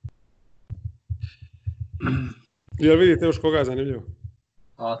 Jel vidite još koga je zanimljivo?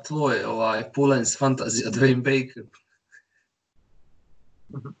 A tvoj Pulens fantazija Dwayne Bacon.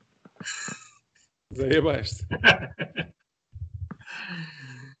 Zajebaješ se.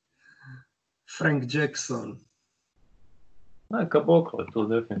 Frank Jackson. Kaboklo je tu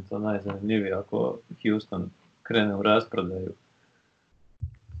definitivno najzanimljiviji ako Houston krene u rasprodaju.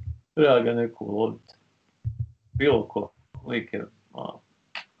 Treba ga neku uloviti. Bilo ko, lik je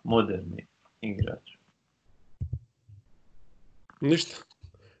moderni igrač. Ništa.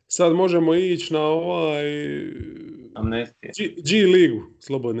 Sad možemo ići na amnestije. G ligu,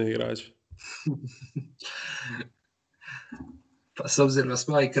 slobodne igrače. Pa s obzirom da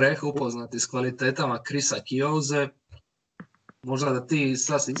smo i Kreh upoznati s kvalitetama Chrisa Kioze, možda da ti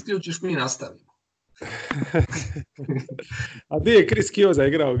sad se isključiš, mi nastavimo. A gdje je Chris Kioza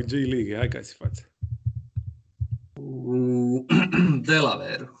igrao G lige? Aj kaj si faca? U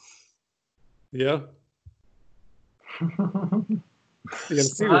Delawareu. Ja?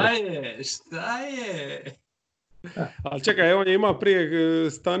 Šta je? Ali čekaj, on je imao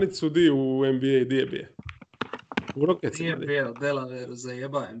prije stanicu u NBA, di je bio? U Rocketsima. Nije bio u Delawareu,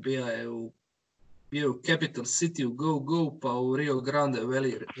 zajebam. Bio je u Capital City, u Go, pa u Rio Grande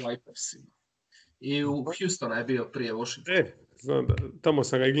Valley Vipersima. I u Houstonu je bio prije Washingtona. Znam da, tamo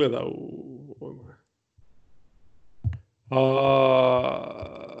sam ga i gledao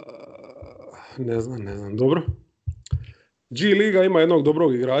ne znam, dobro. G liga ima jednog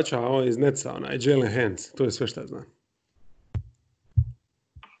dobrog igrača, a on je iz Netsa, Jalen Hands, to je sve što znam.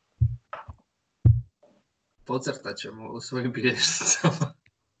 Pocrtat ćemo u svojim bilježnicama.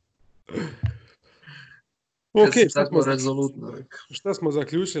 Ok, šta smo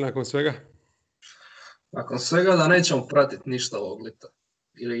zaključili nakon svega? Nakon svega da nećemo pratiti ništa ovog lita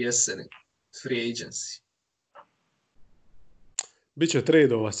ili jeseni, free agency. Biće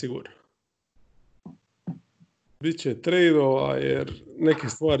trade-ova sigurno. Biće trade-ova jer neke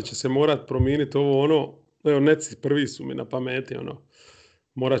stvari će se morat promijeniti evo Netsi prvi su mi na pameti,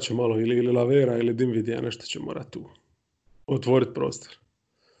 morat će malo ili Lavera ili Dinvidija, nešto će morat tu otvoriti prostor.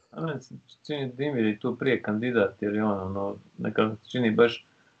 A meni se čini Dinvidi tu prije kandidat jer je nekako čini baš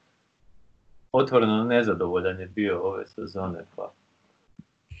otvoreno nezadovoljan je bio ove sezone, pa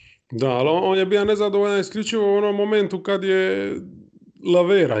Da, ali on je bio nezadovoljan isključivo u onom momentu kad je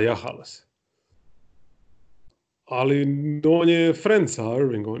Lavera jahala se. Ali on je friend sa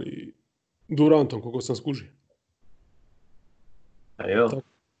Irvingom i Durantom, koliko sam skužio. A jel?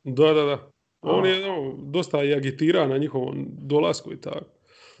 Da. On je dosta i agitira na njihovom dolasku i tako.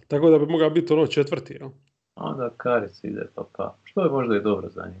 Tako da bi mogao biti ono četvrti, jel? Onda Karis ide pa. Što je možda i dobro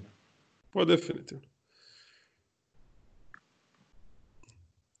za njega. Pa definitivno.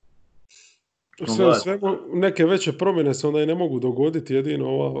 Sve u svemu, neke veće promjene se onda i ne mogu dogoditi, jedino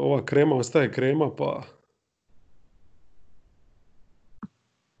ova krema ostaje krema, pa...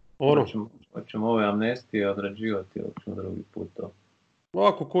 Hoćemo ove amnestije odrađivati, ili ćemo drugi put to?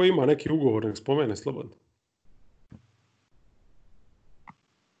 Ovako, ko ima neki ugovor, nek spomene slobodno.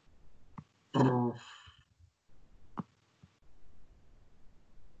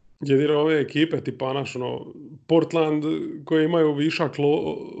 Jedino ove ekipe, tipa naš, Portland, koje imaju višak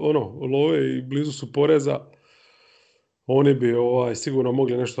love i blizu su poreza, oni bi sigurno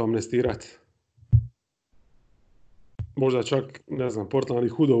mogli nešto amnestirati. Možda čak, ne znam, Portland i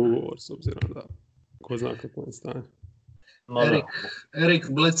hudo ugovor, s obzirom da ko zna kako je stanje. Eric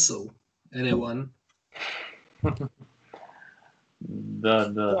Bledsoe, anyone?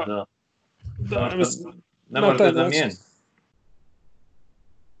 Da. Mislim, ne može ga zamijeniti.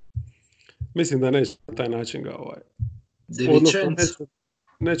 Mislim da neće na taj način ga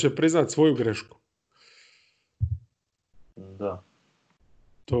neće priznat svoju grešku. Da.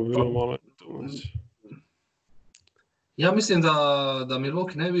 To bi bilo malo... Ja mislim da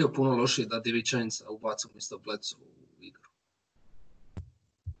Milwaukee ne bi bio puno lošiji da Divičenca ubacu umjesto Bledsoe u igru.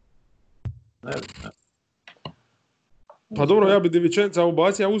 Ne. Pa dobro, ja bi Divičenca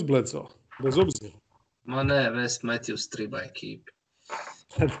ubacio uz Bledsoe, bez obzira. Ma ne, Wes Matthews triba ekipi.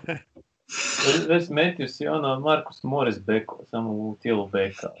 Wes Matthews je Marcus Morris beko, samo u tijelu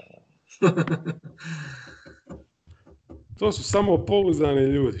beka. To su samo pouzdani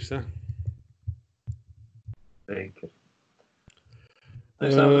ljudi, šta? Baker.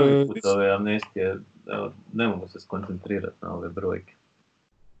 Znači, samo drugi put ove amnestije, ne mogu se skoncentrirati na ove brojke.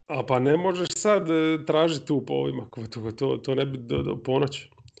 A pa ne možeš sad tražiti tu po ovima, to ne bi do ponoći.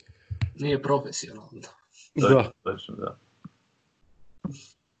 Nije profesionalno. Točno, da.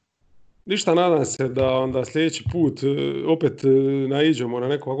 Ništa, nadam se da onda sljedeći put opet naiđemo na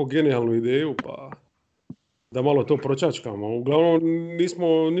neku ovako genijalnu ideju, pa da malo to pročačkamo. Uglavnom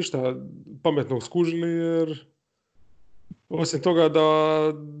nismo ništa pametnog skužili, jer osim toga da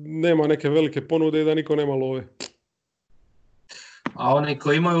nema neke velike ponude i da niko nema love. A oni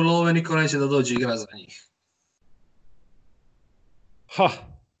koji imaju love, niko neće da dođe igra za njih.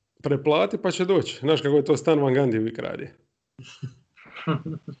 Preplati pa će doći. Znaš kako je to Stan Van Gundy uvijek radi.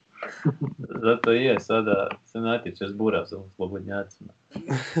 Zato i je, sada se natječe s burazom u slobodnjacima.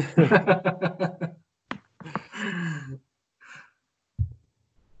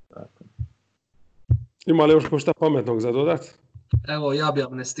 Tako. Ima li još ko šta pametnog za dodat? Evo, ja bi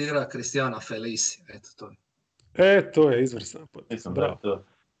amnestirao Kristijana Felici. Eto, to je. To je izvrsno. Mislim da je to.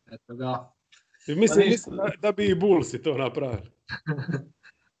 Eto ga. Mislim da bi i Bullsi to napravili.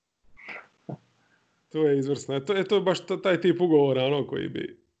 To je izvrsno. To je baš taj tip ugovora koji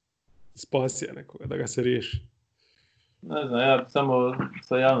bi spasio nekoga, da ga se riješi. Ne znam, ja samo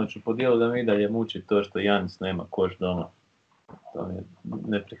sa javnoću podijelio da mi i dalje muči to što Janis nema koš doma. To mi je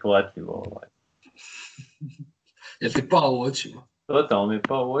neprihvatljivo. Jel ti pao u očima? Totalno mi je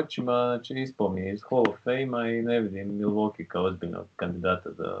pao u očima, znači ispao mi je iz Hall of Fame-a i ne vidim Milwaukee kao ozbiljnog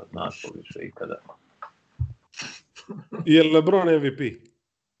kandidata za naslov više ikada. Je LeBron MVP?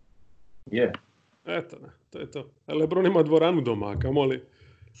 Je. Eto, to je to. LeBron ima dvoranu doma, kamoli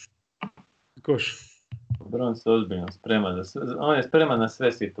koš. LeBron se ozbiljno sprema, on je spreman na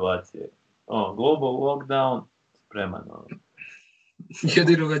sve situacije. Global lockdown, spreman.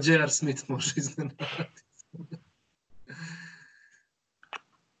 Jedino ga J.R. Smith može iznenaditi.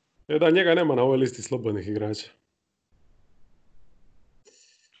 Da, njega nema na ovoj listi slobodnih igrača.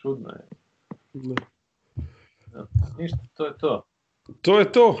 Čudno je. Da. Ništa, to je to. To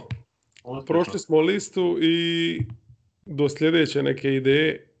je to. Uspješno. Prošli smo listu i do sljedeće neke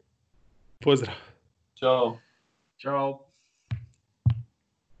ideje. Pozdrav. Ćao. Ćao.